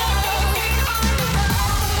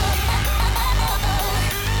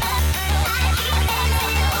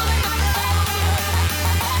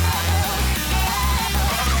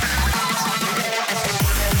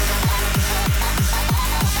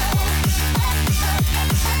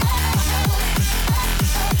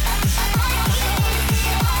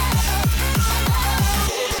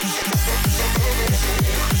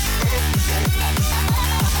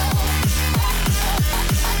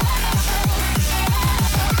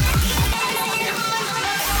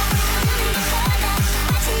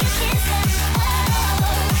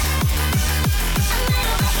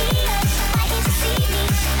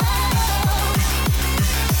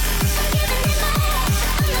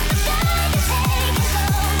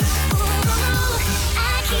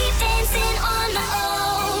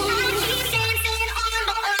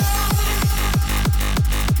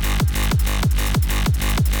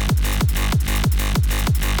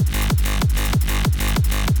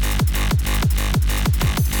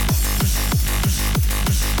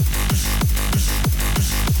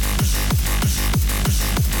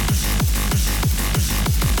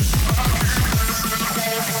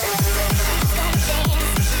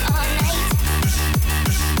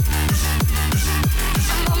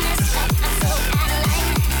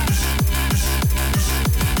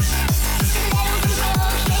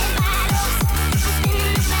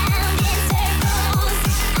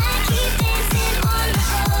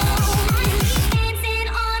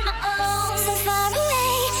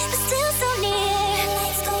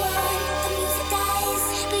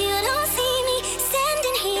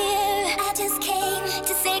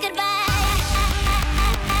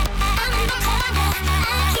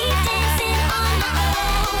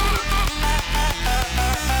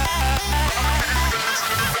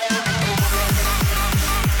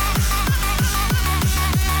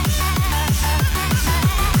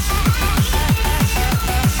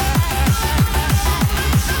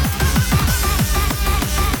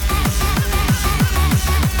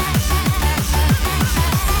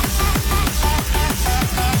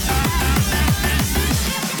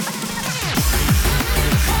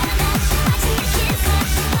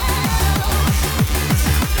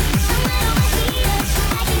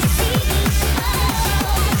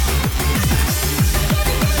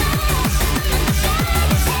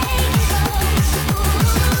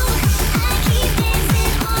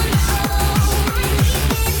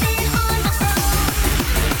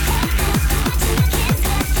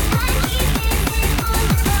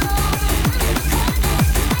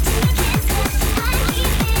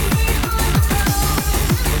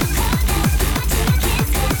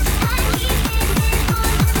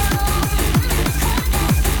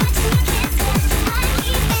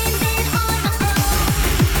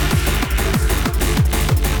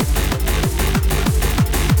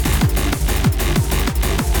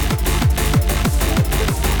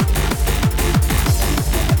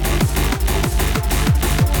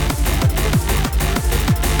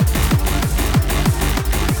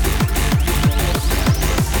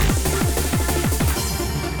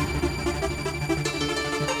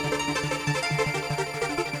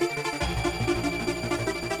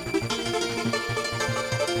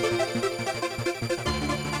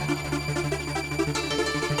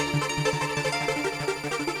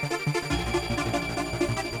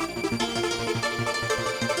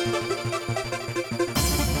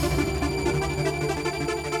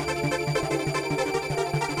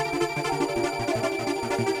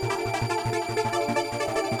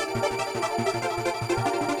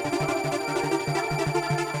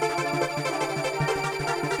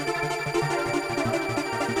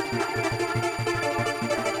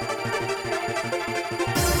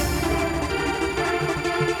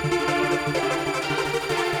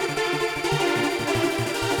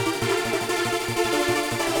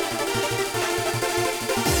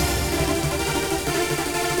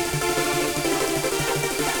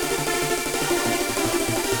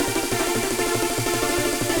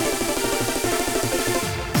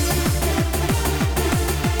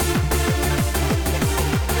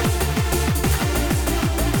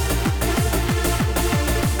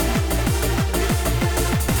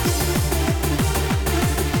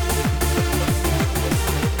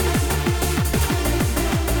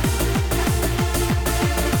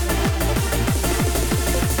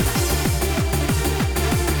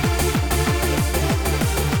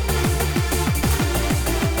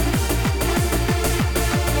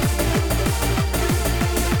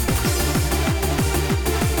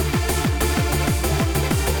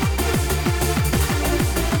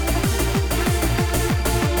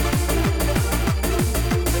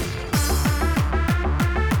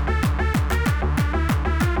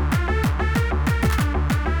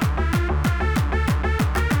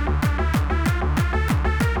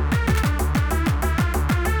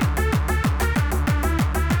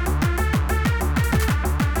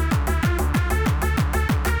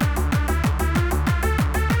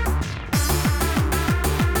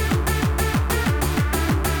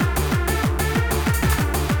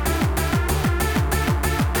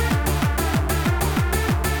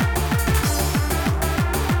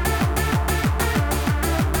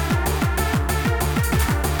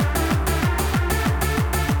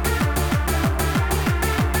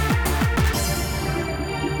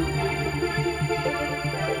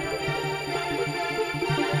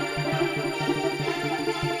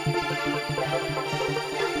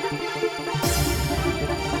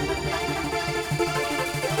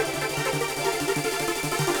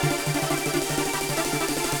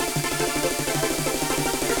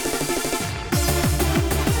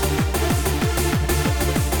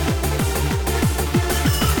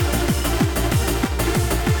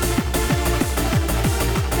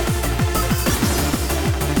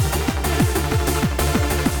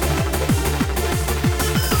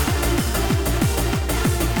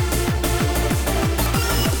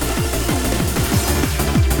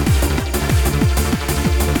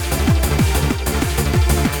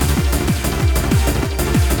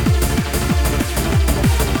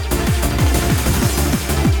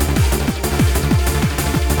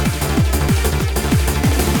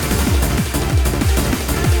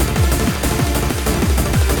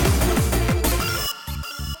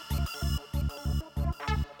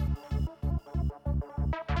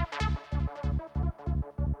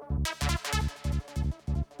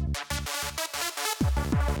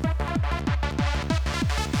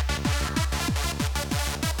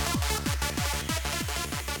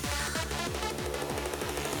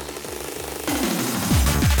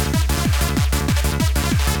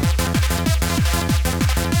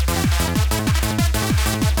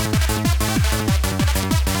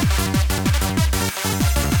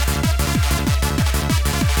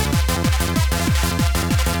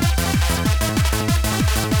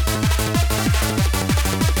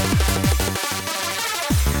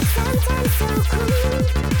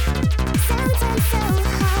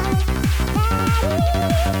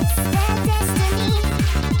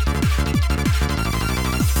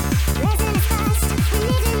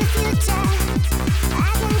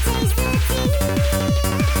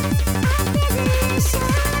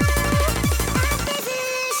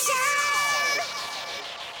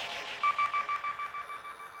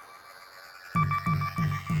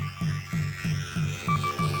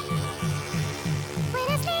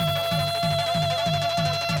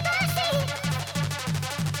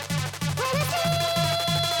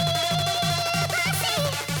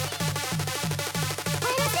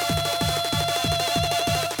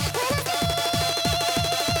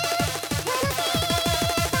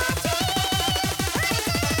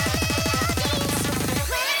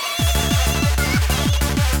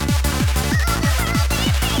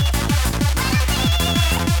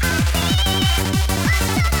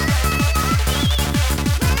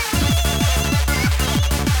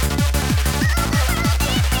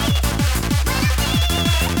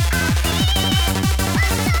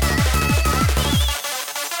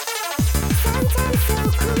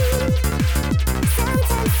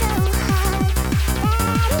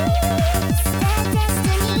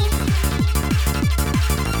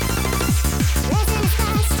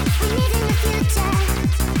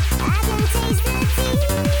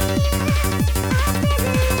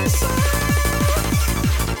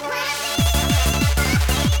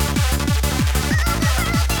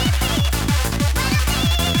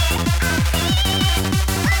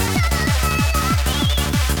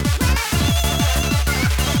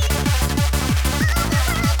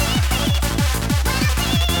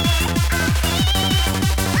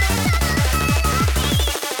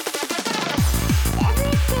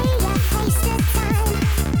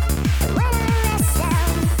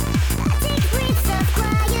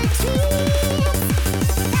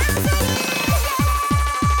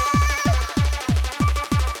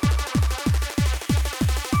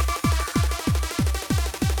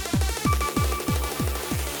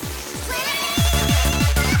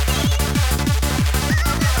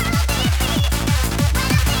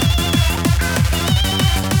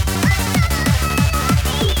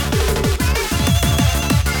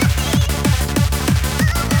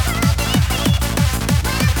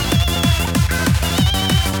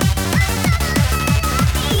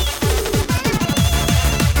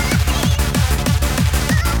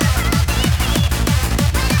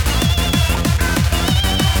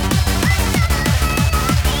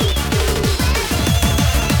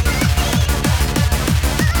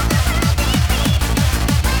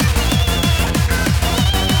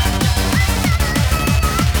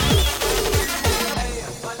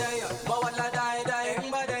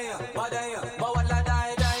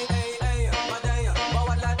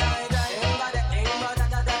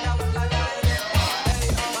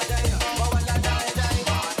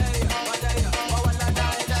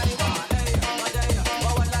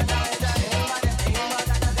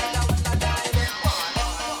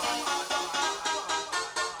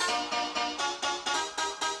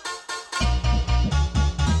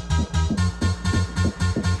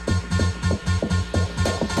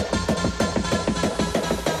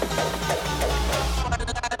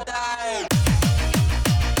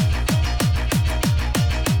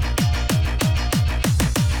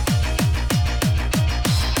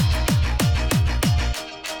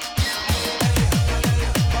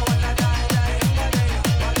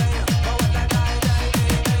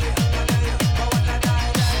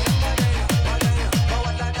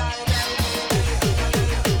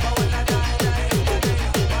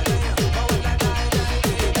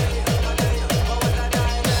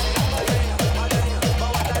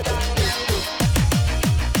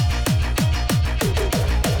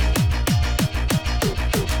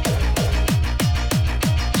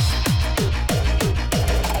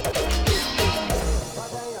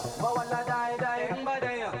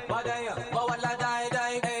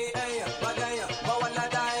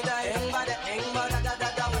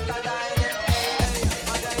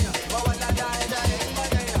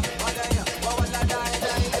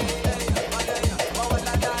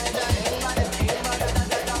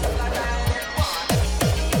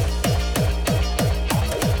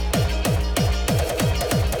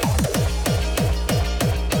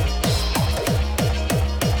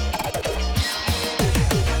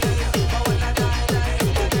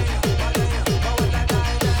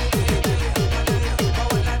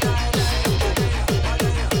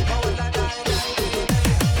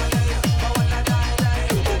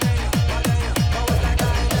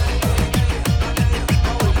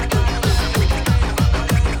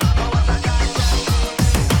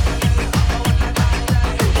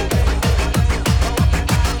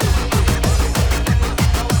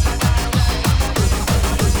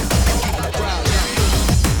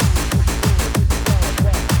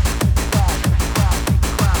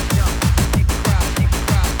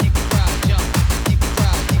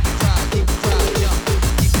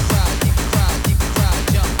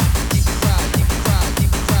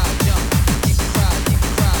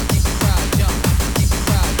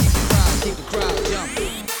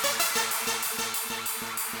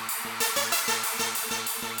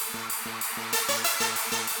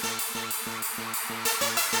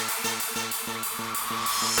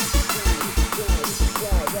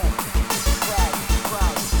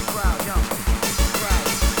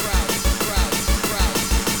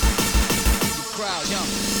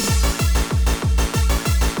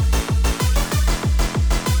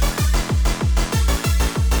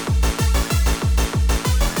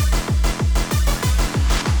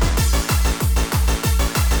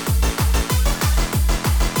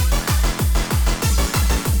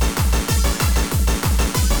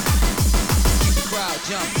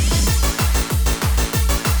 Keep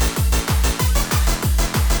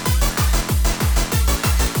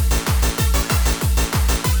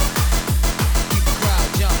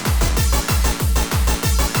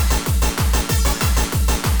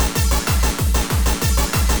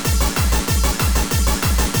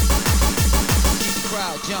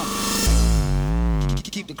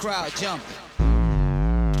the crowd jumping.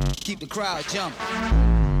 Keep the crowd jumping.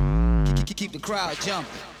 Keep the crowd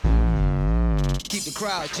jumping. Keep the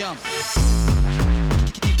crowd jumping.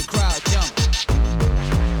 Keep the crowd jumping.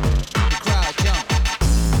 Keep the crowd jumping.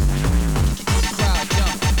 Keep the crowd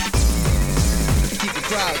jumping. Keep the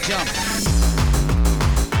crowd jumping.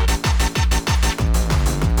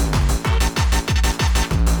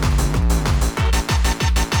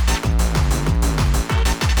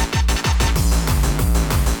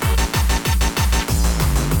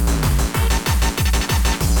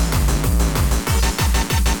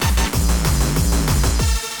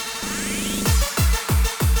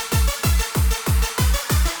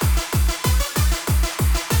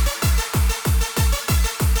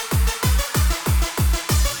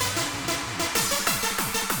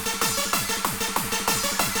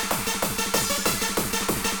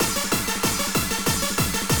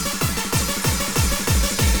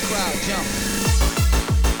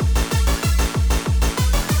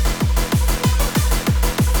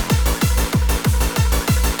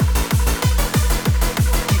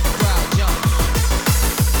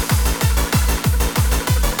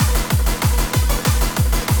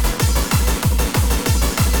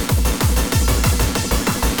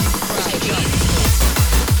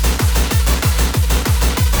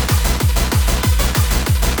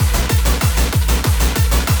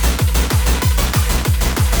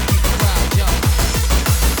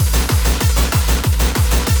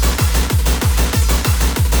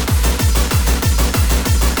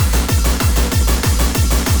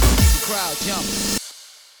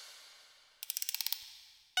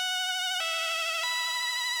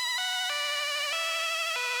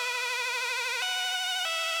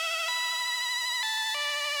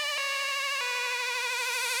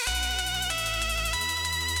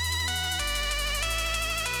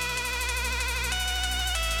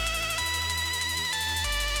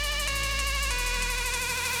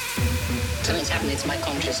 Something's happening to my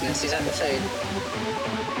consciousness. Is that the food?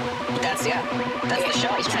 That's the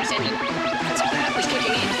shot. It's transcending. That's all that. It's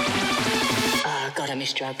kicking in. Oh, God, I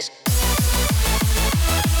miss drugs.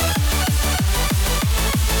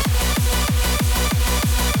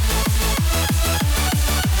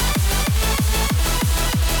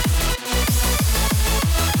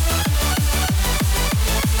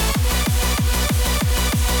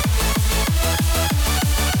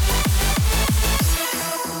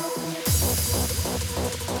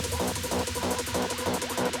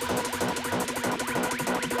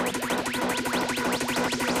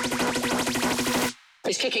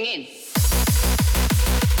 It's kicking in.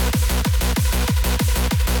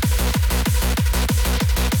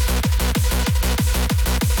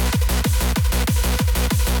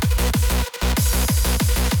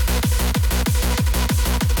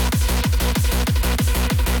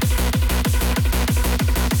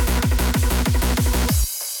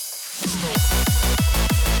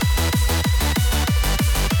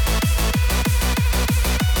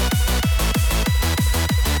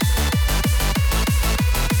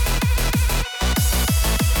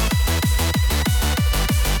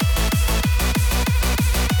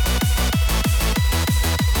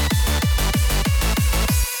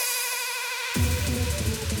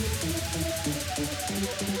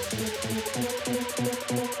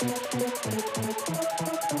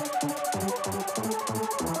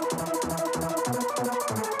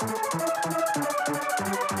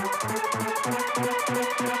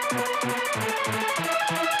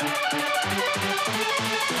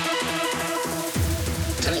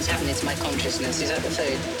 It's my consciousness. Is that the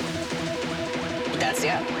food? That's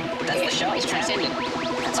the shot. It's transcending.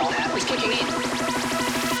 That's all that. It's kicking in.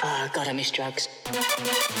 Oh, God, I miss drugs.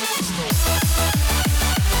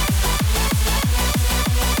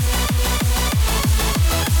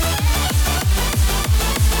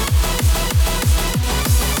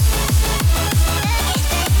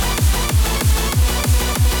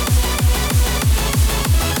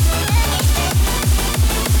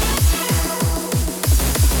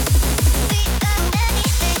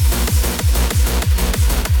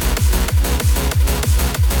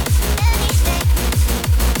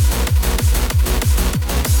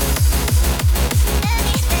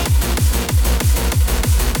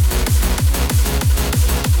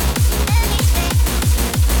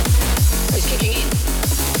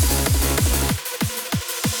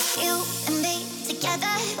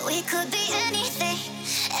 we could be anything,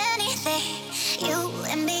 anything. You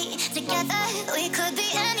and me together, we could be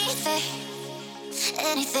anything,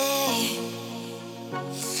 anything,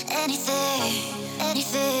 anything,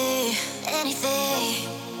 anything, anything,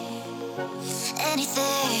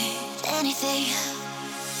 anything, anything.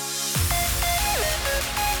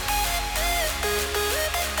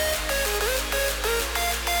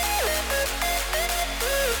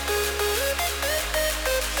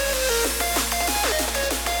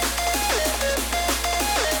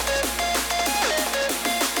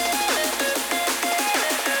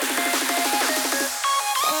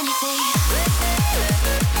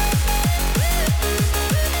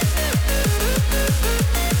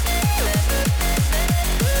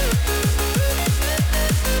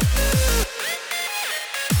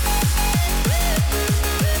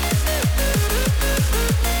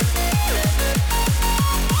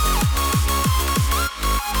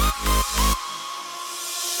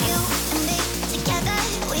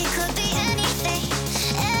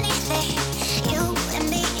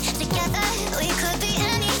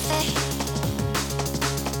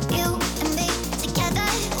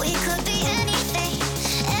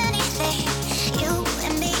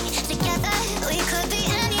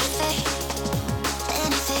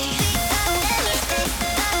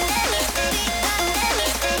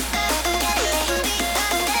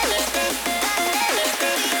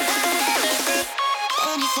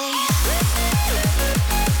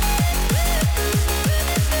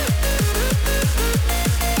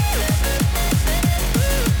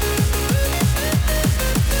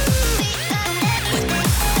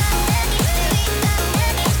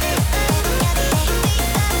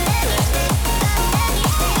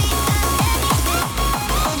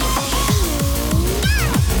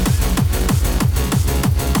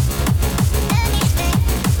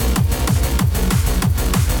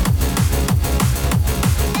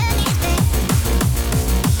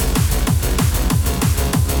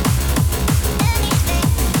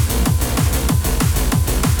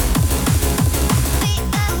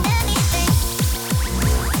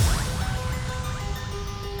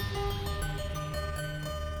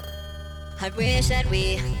 I wish that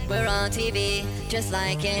we were on TV, just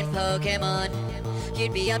like in Pokemon.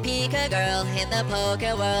 You'd be a Pika girl in the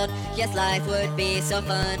Poke world. Yes, life would be so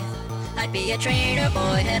fun. I'd be a trainer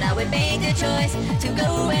boy and I would make the choice to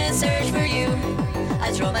go and search for you.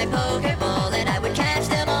 I'd throw my Pokeball and I would catch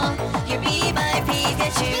them all. You'd be my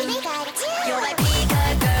Pikachu. You're my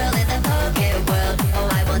Pika girl in the Poke world. Oh,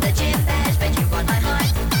 I want the gym badge, but you want my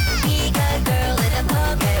heart. Pika girl in the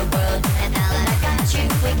Poke world, and now that I got you,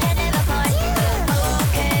 we can never part. The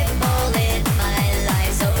Pokeball in my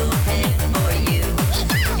life's open for you.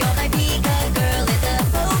 You're my Pika girl in the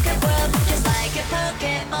Poke world, just like a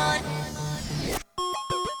Pokemon.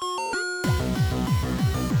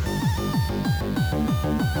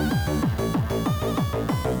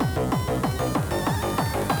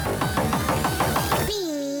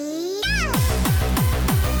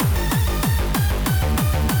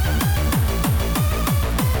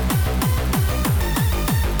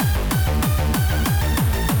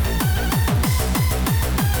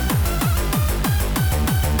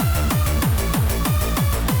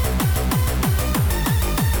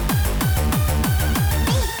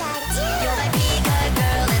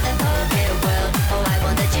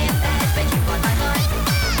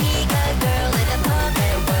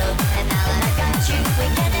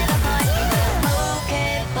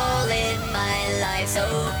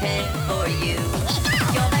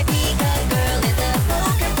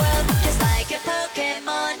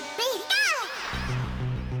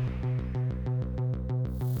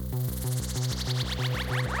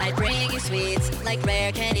 Like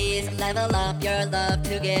rare candies, level up your love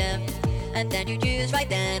to give. And then you use right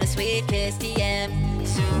then a sweet kiss DM.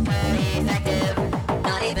 Super effective.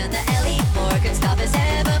 Not even the Elite Four could stop us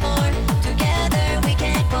evermore. Together we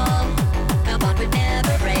can fall. Our bond would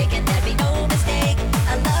never break and there'd be no mistake.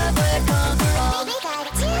 Our love would conquer all.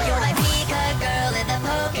 You're my Pika girl in the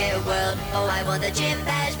Poke world. Oh, I want the gym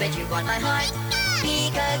badge, but you want my heart.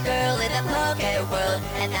 Pika girl in the Poke world,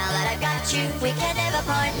 and now that I've got you, we can never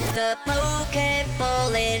part. The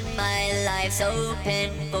Pokeball in my life's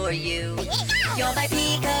open for you. You're my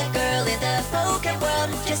Pika girl in the Poke world,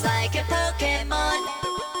 just like a Pokemon.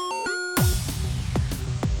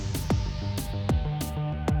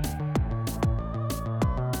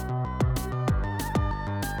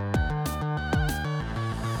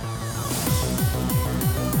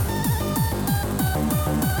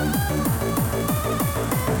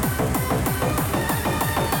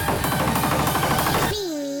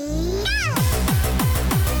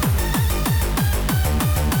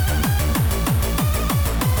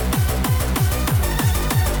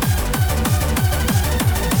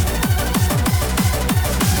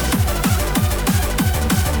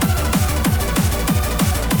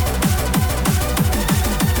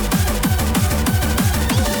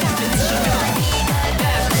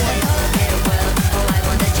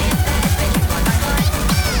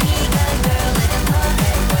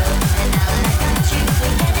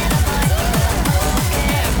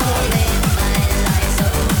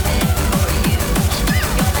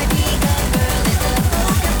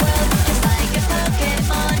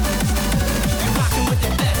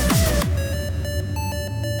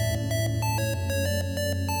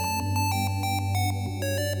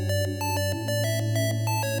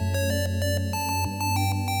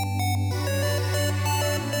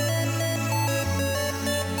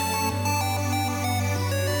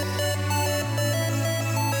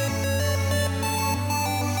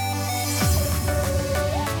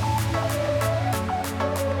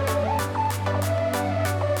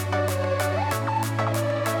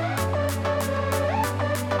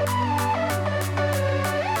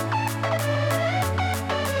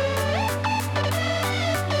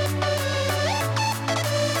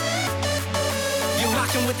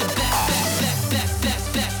 rocking with the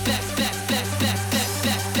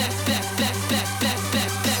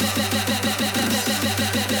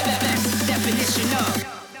definition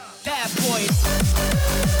of bad boy.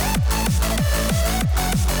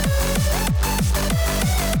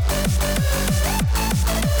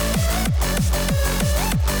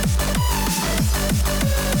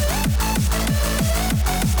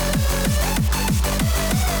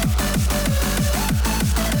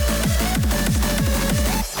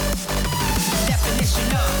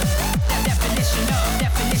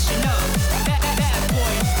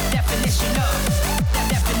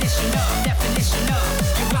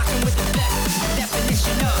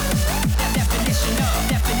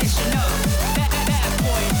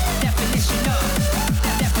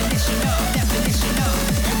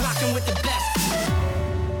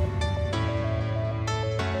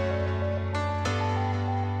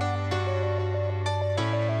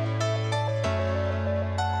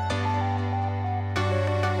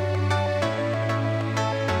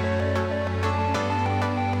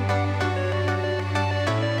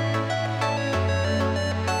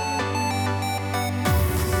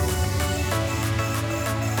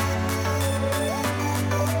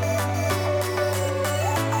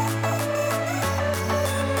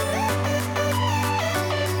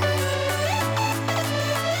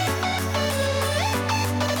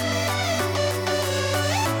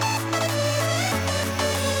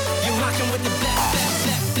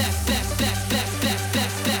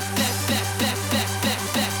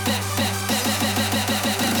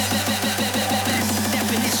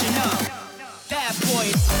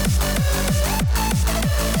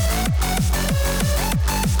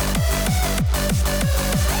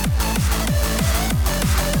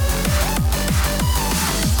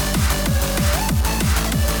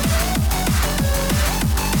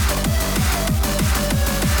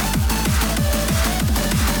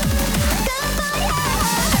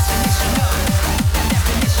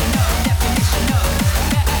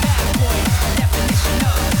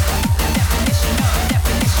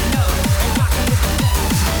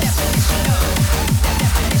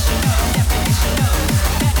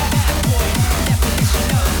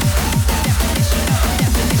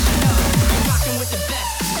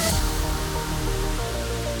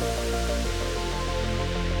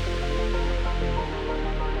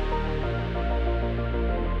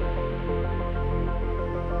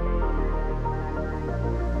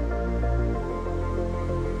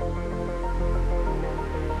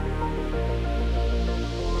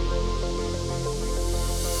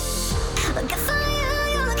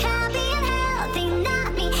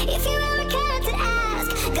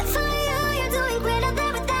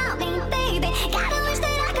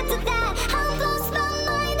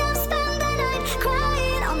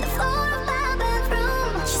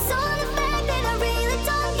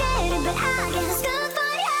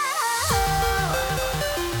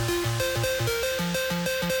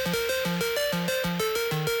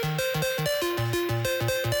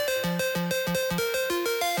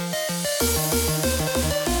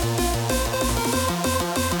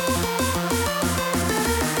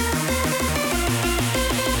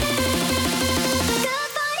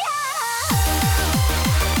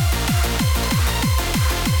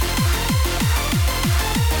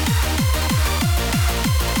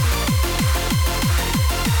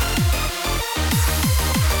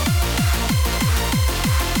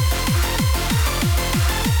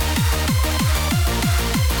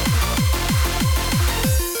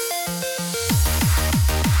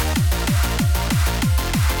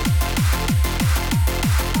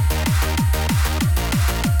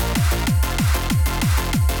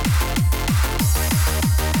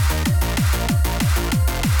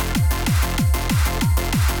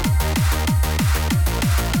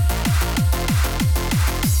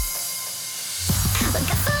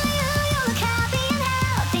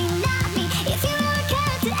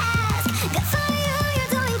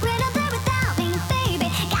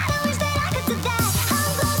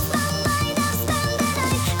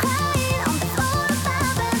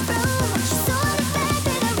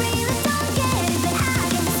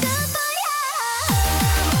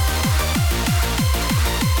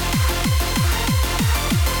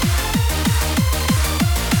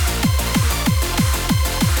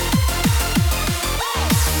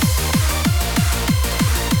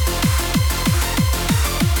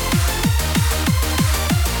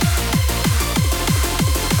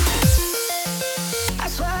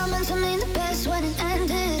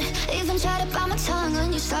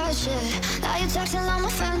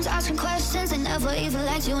 asking questions, they never even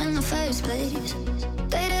liked you in the first place.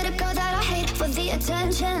 Dated a girl that I hate, for the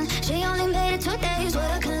attention. She only made it 2 days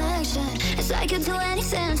with a connection. It's like you'd do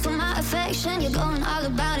anything for my affection. You're going all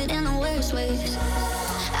about it in the worst ways.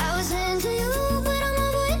 I was into you, but I'm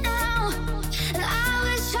over it now. And I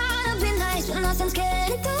was trying to be nice, but nothing's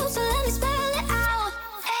getting through, so let me spell it out.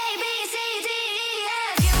 A, B, C, D, E,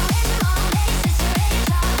 F. You hit your own base, it's your age,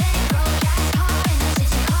 all day, broke ass car in the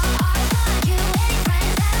city car. Fuck you, any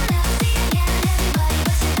friends that I'll never see again. Everybody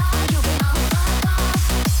but your dog, you can all fuck off.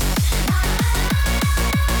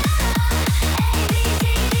 A, B, C,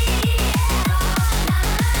 D, E, F.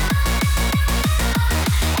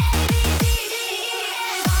 A, B, C, D, E,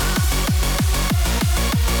 F.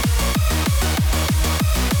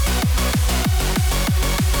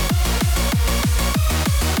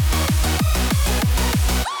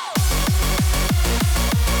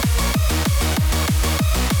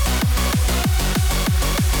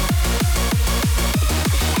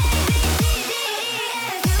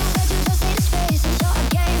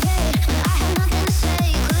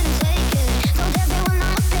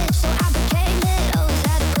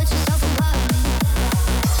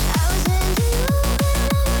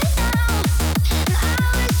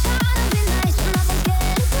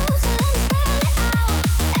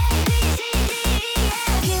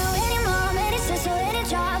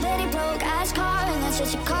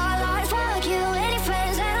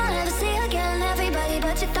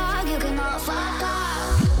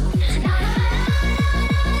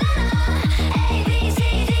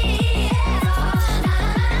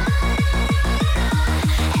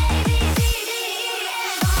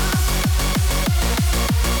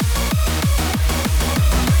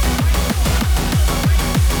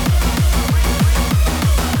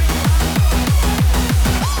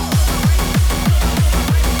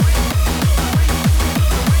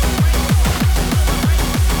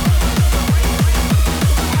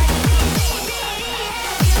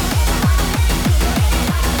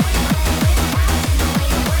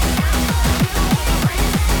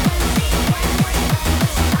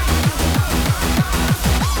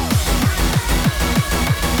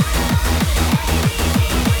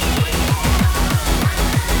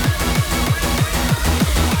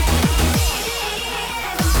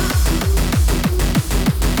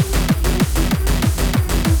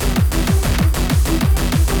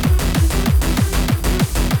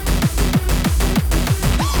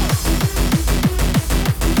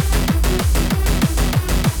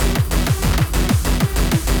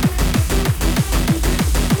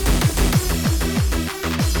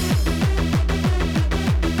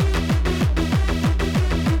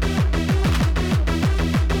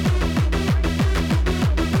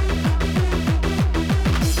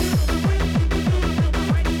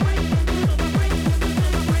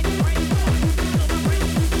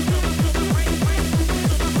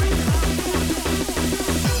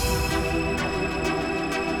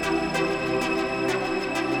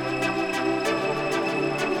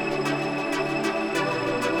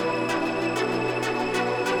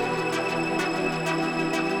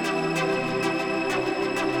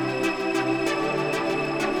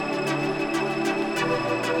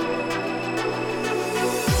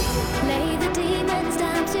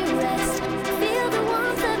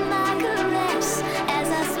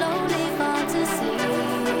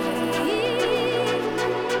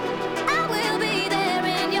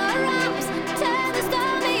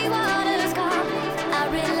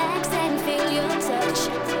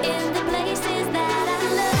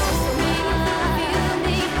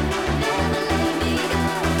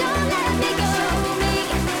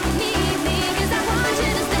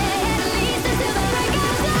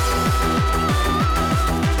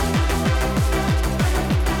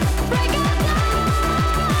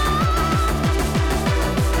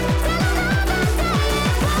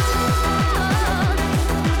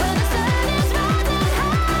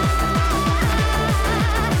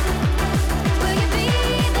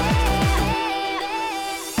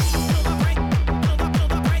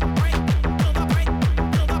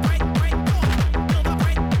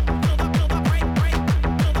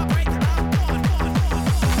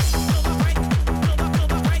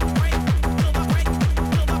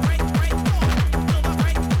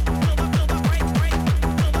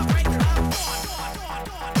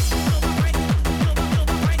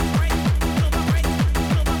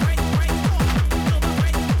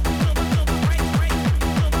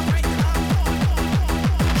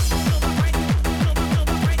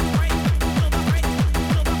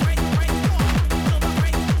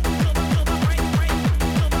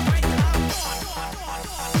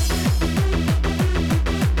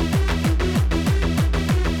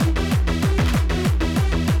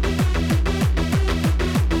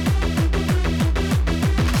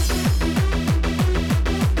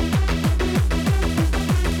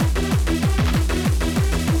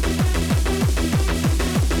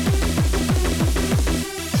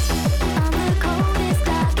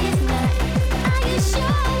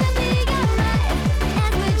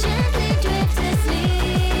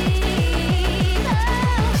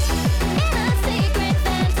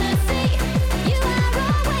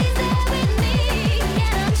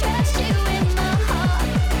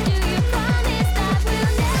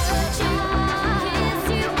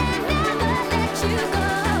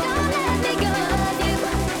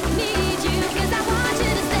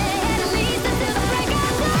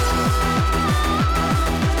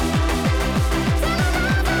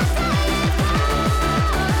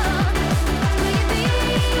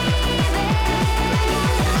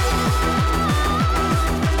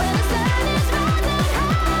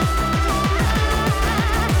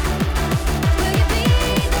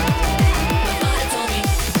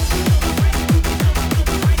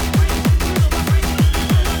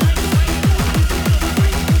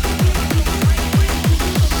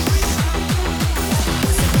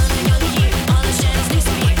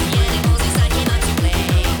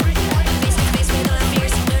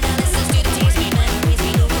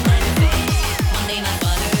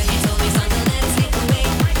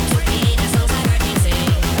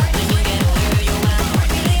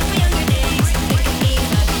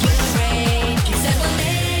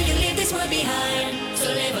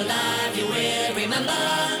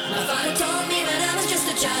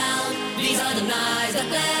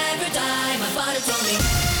 father told me.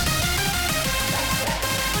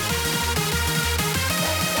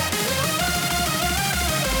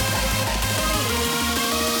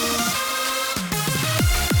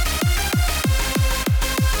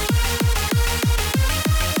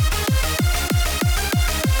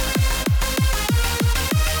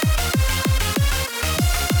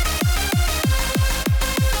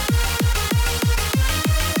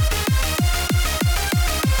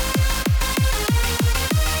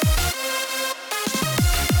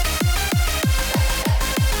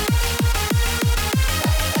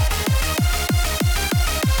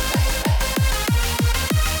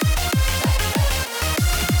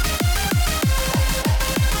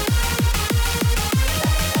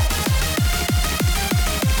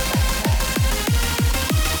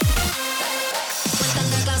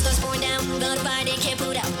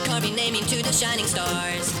 Shining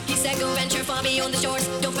stars. He said go venture far beyond the shores.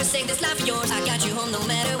 Don't forsake this life of yours. I got you home no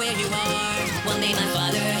matter where you are. One day my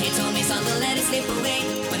father, he told me, son, don't let it slip away.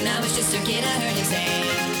 When I was just a kid I heard him say,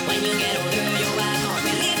 when you get older your wild heart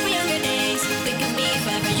will live for younger days. Think of me if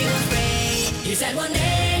ever you afraid. He said one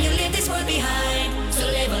day you leave this world behind, so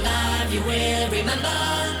live a life you will remember.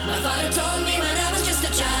 My father told me when I was just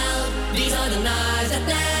a child, these are the nights that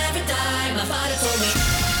never die. My father told me.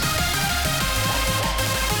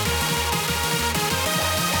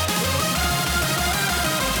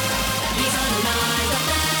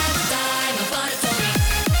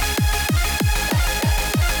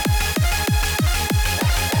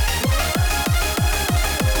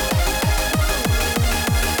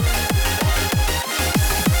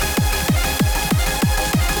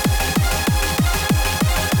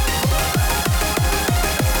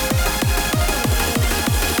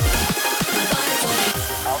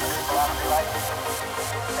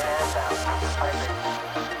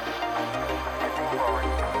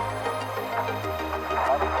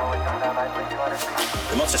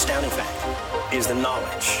 The most astounding fact is the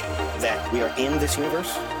knowledge that we are in this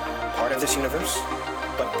universe, part of this universe,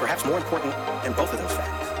 but perhaps more important than both of those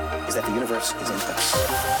facts is that the universe is in us.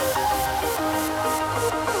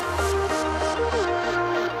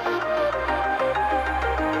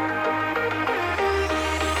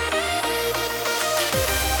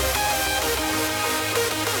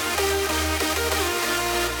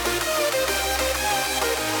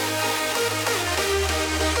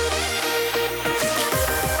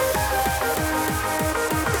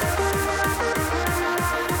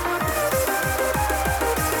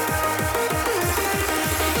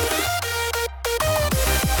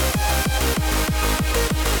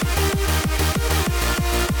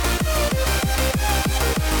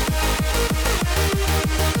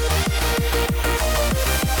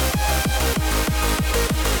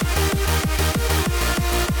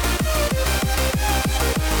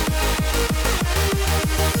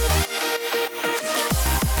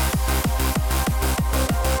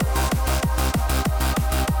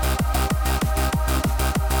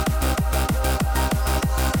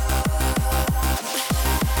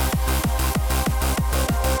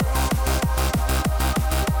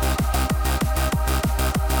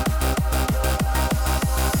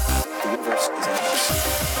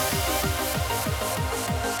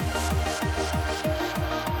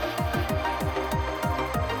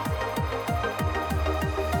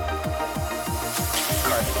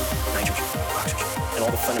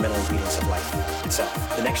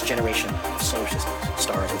 Generation of solar systems,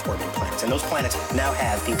 stars with orbiting planets. And those planets now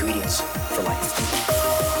have the ingredients for life.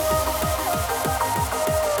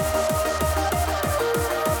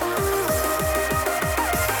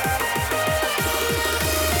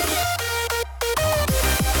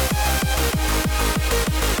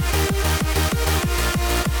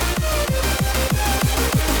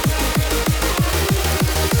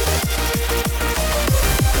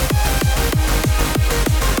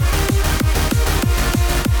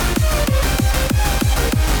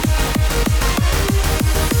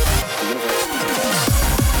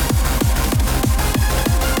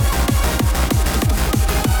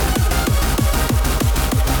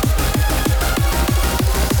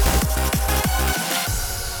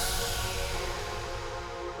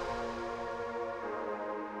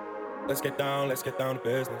 Let's get down to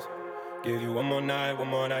business. Give you one more night to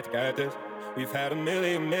get this. We've had a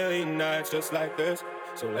million nights just like this.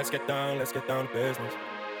 So let's get down to business.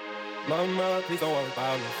 Mama, please don't worry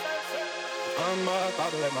about me. I'm about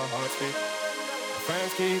to let my heart speak. My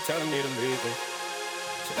friends keep telling me to leave this.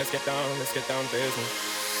 So let's get down to business. Let's get down to business.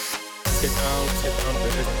 Give you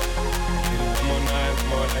one more night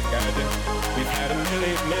to get this. We've had a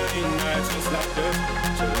million nights just like this.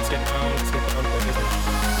 So let's get down to business.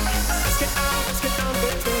 Let's get down to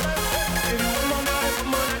business. Give you one more night to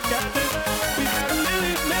get this. We've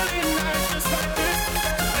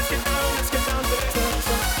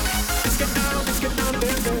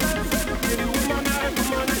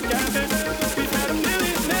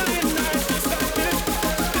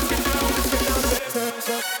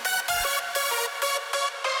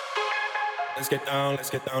get down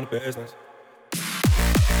to business.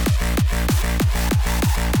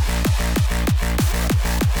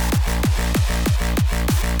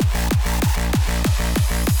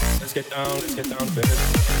 Let's get down to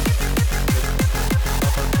business.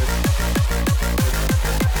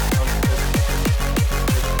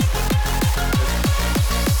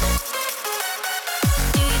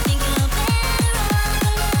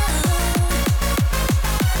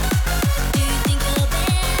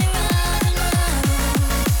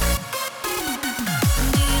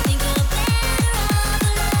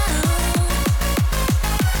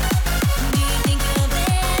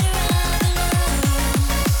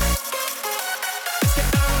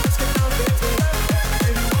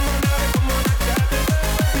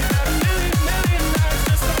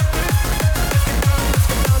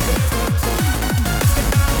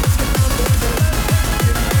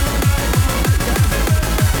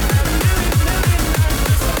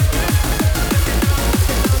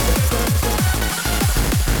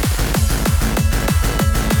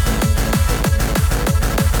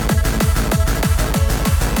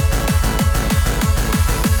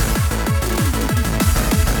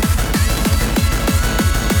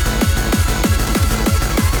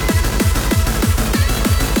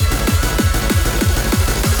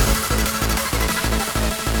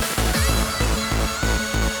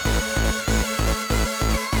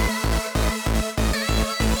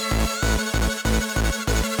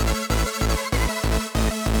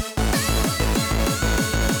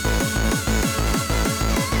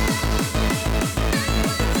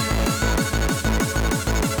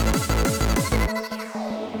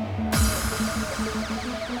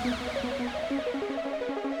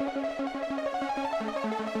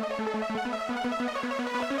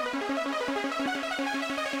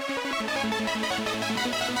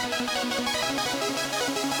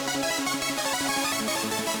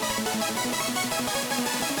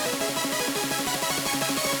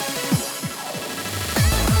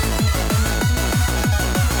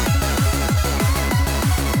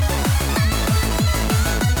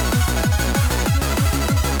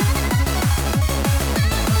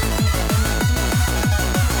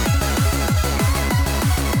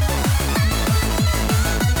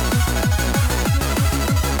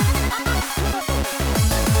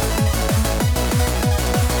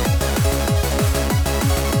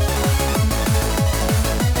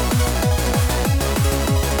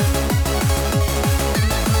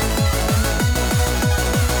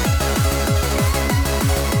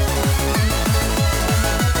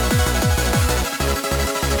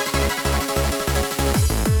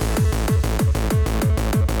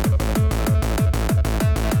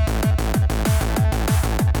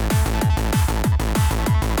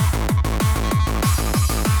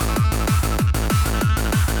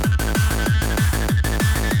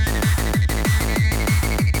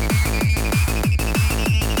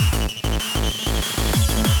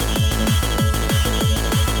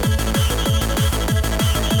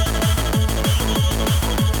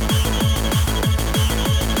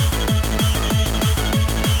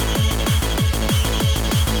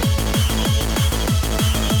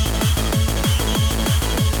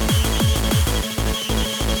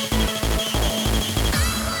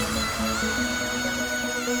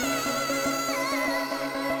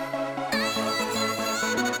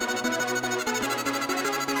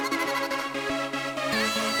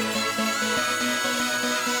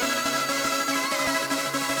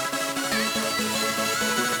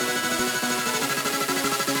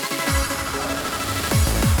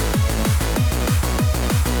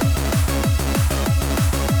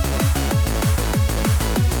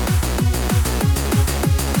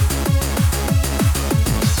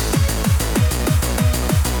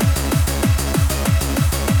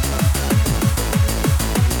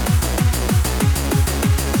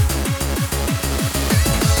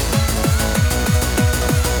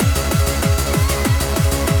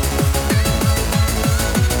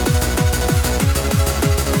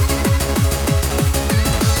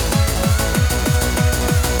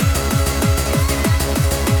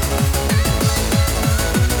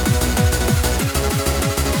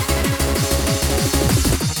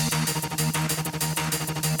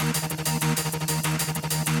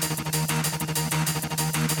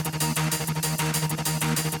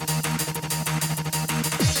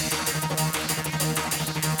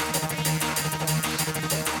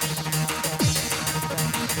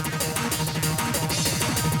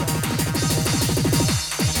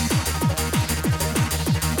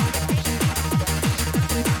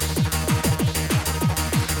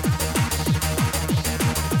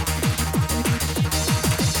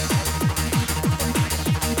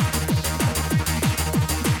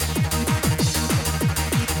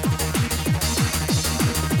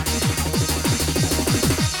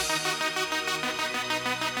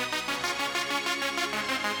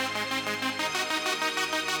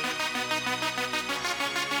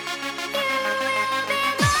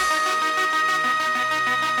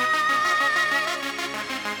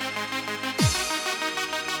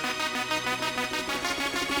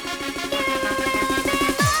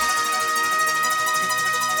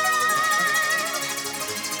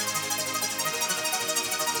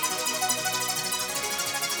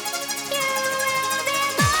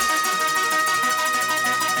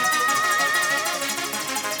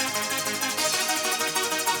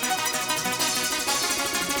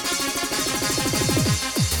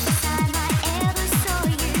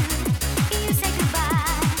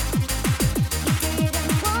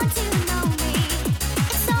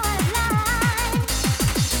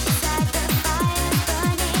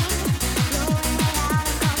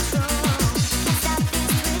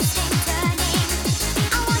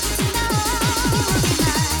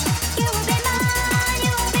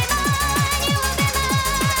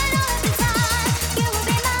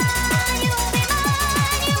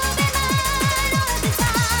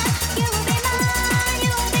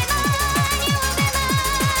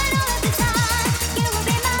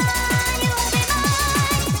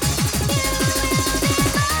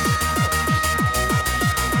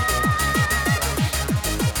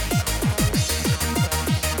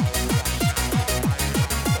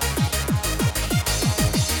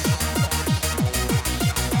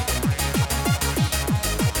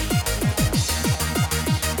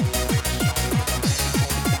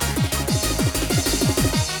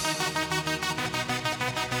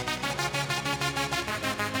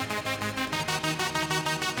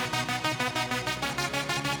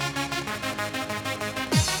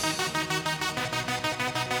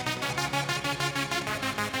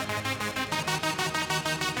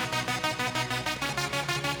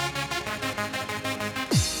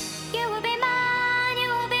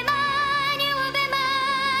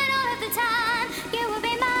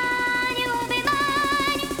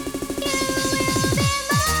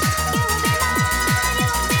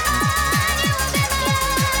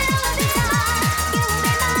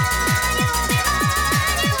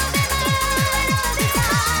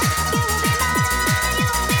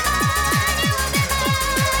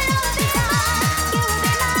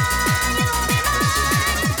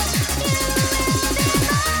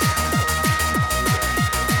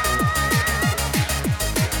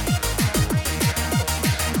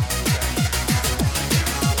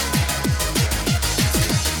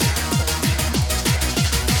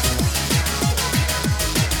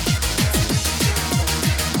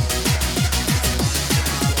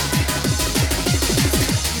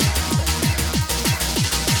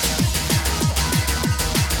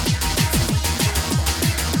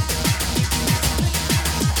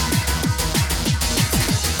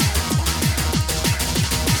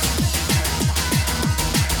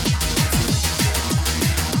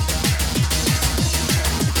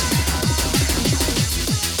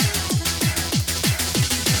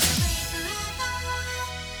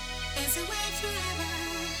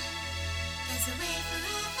 Dance away.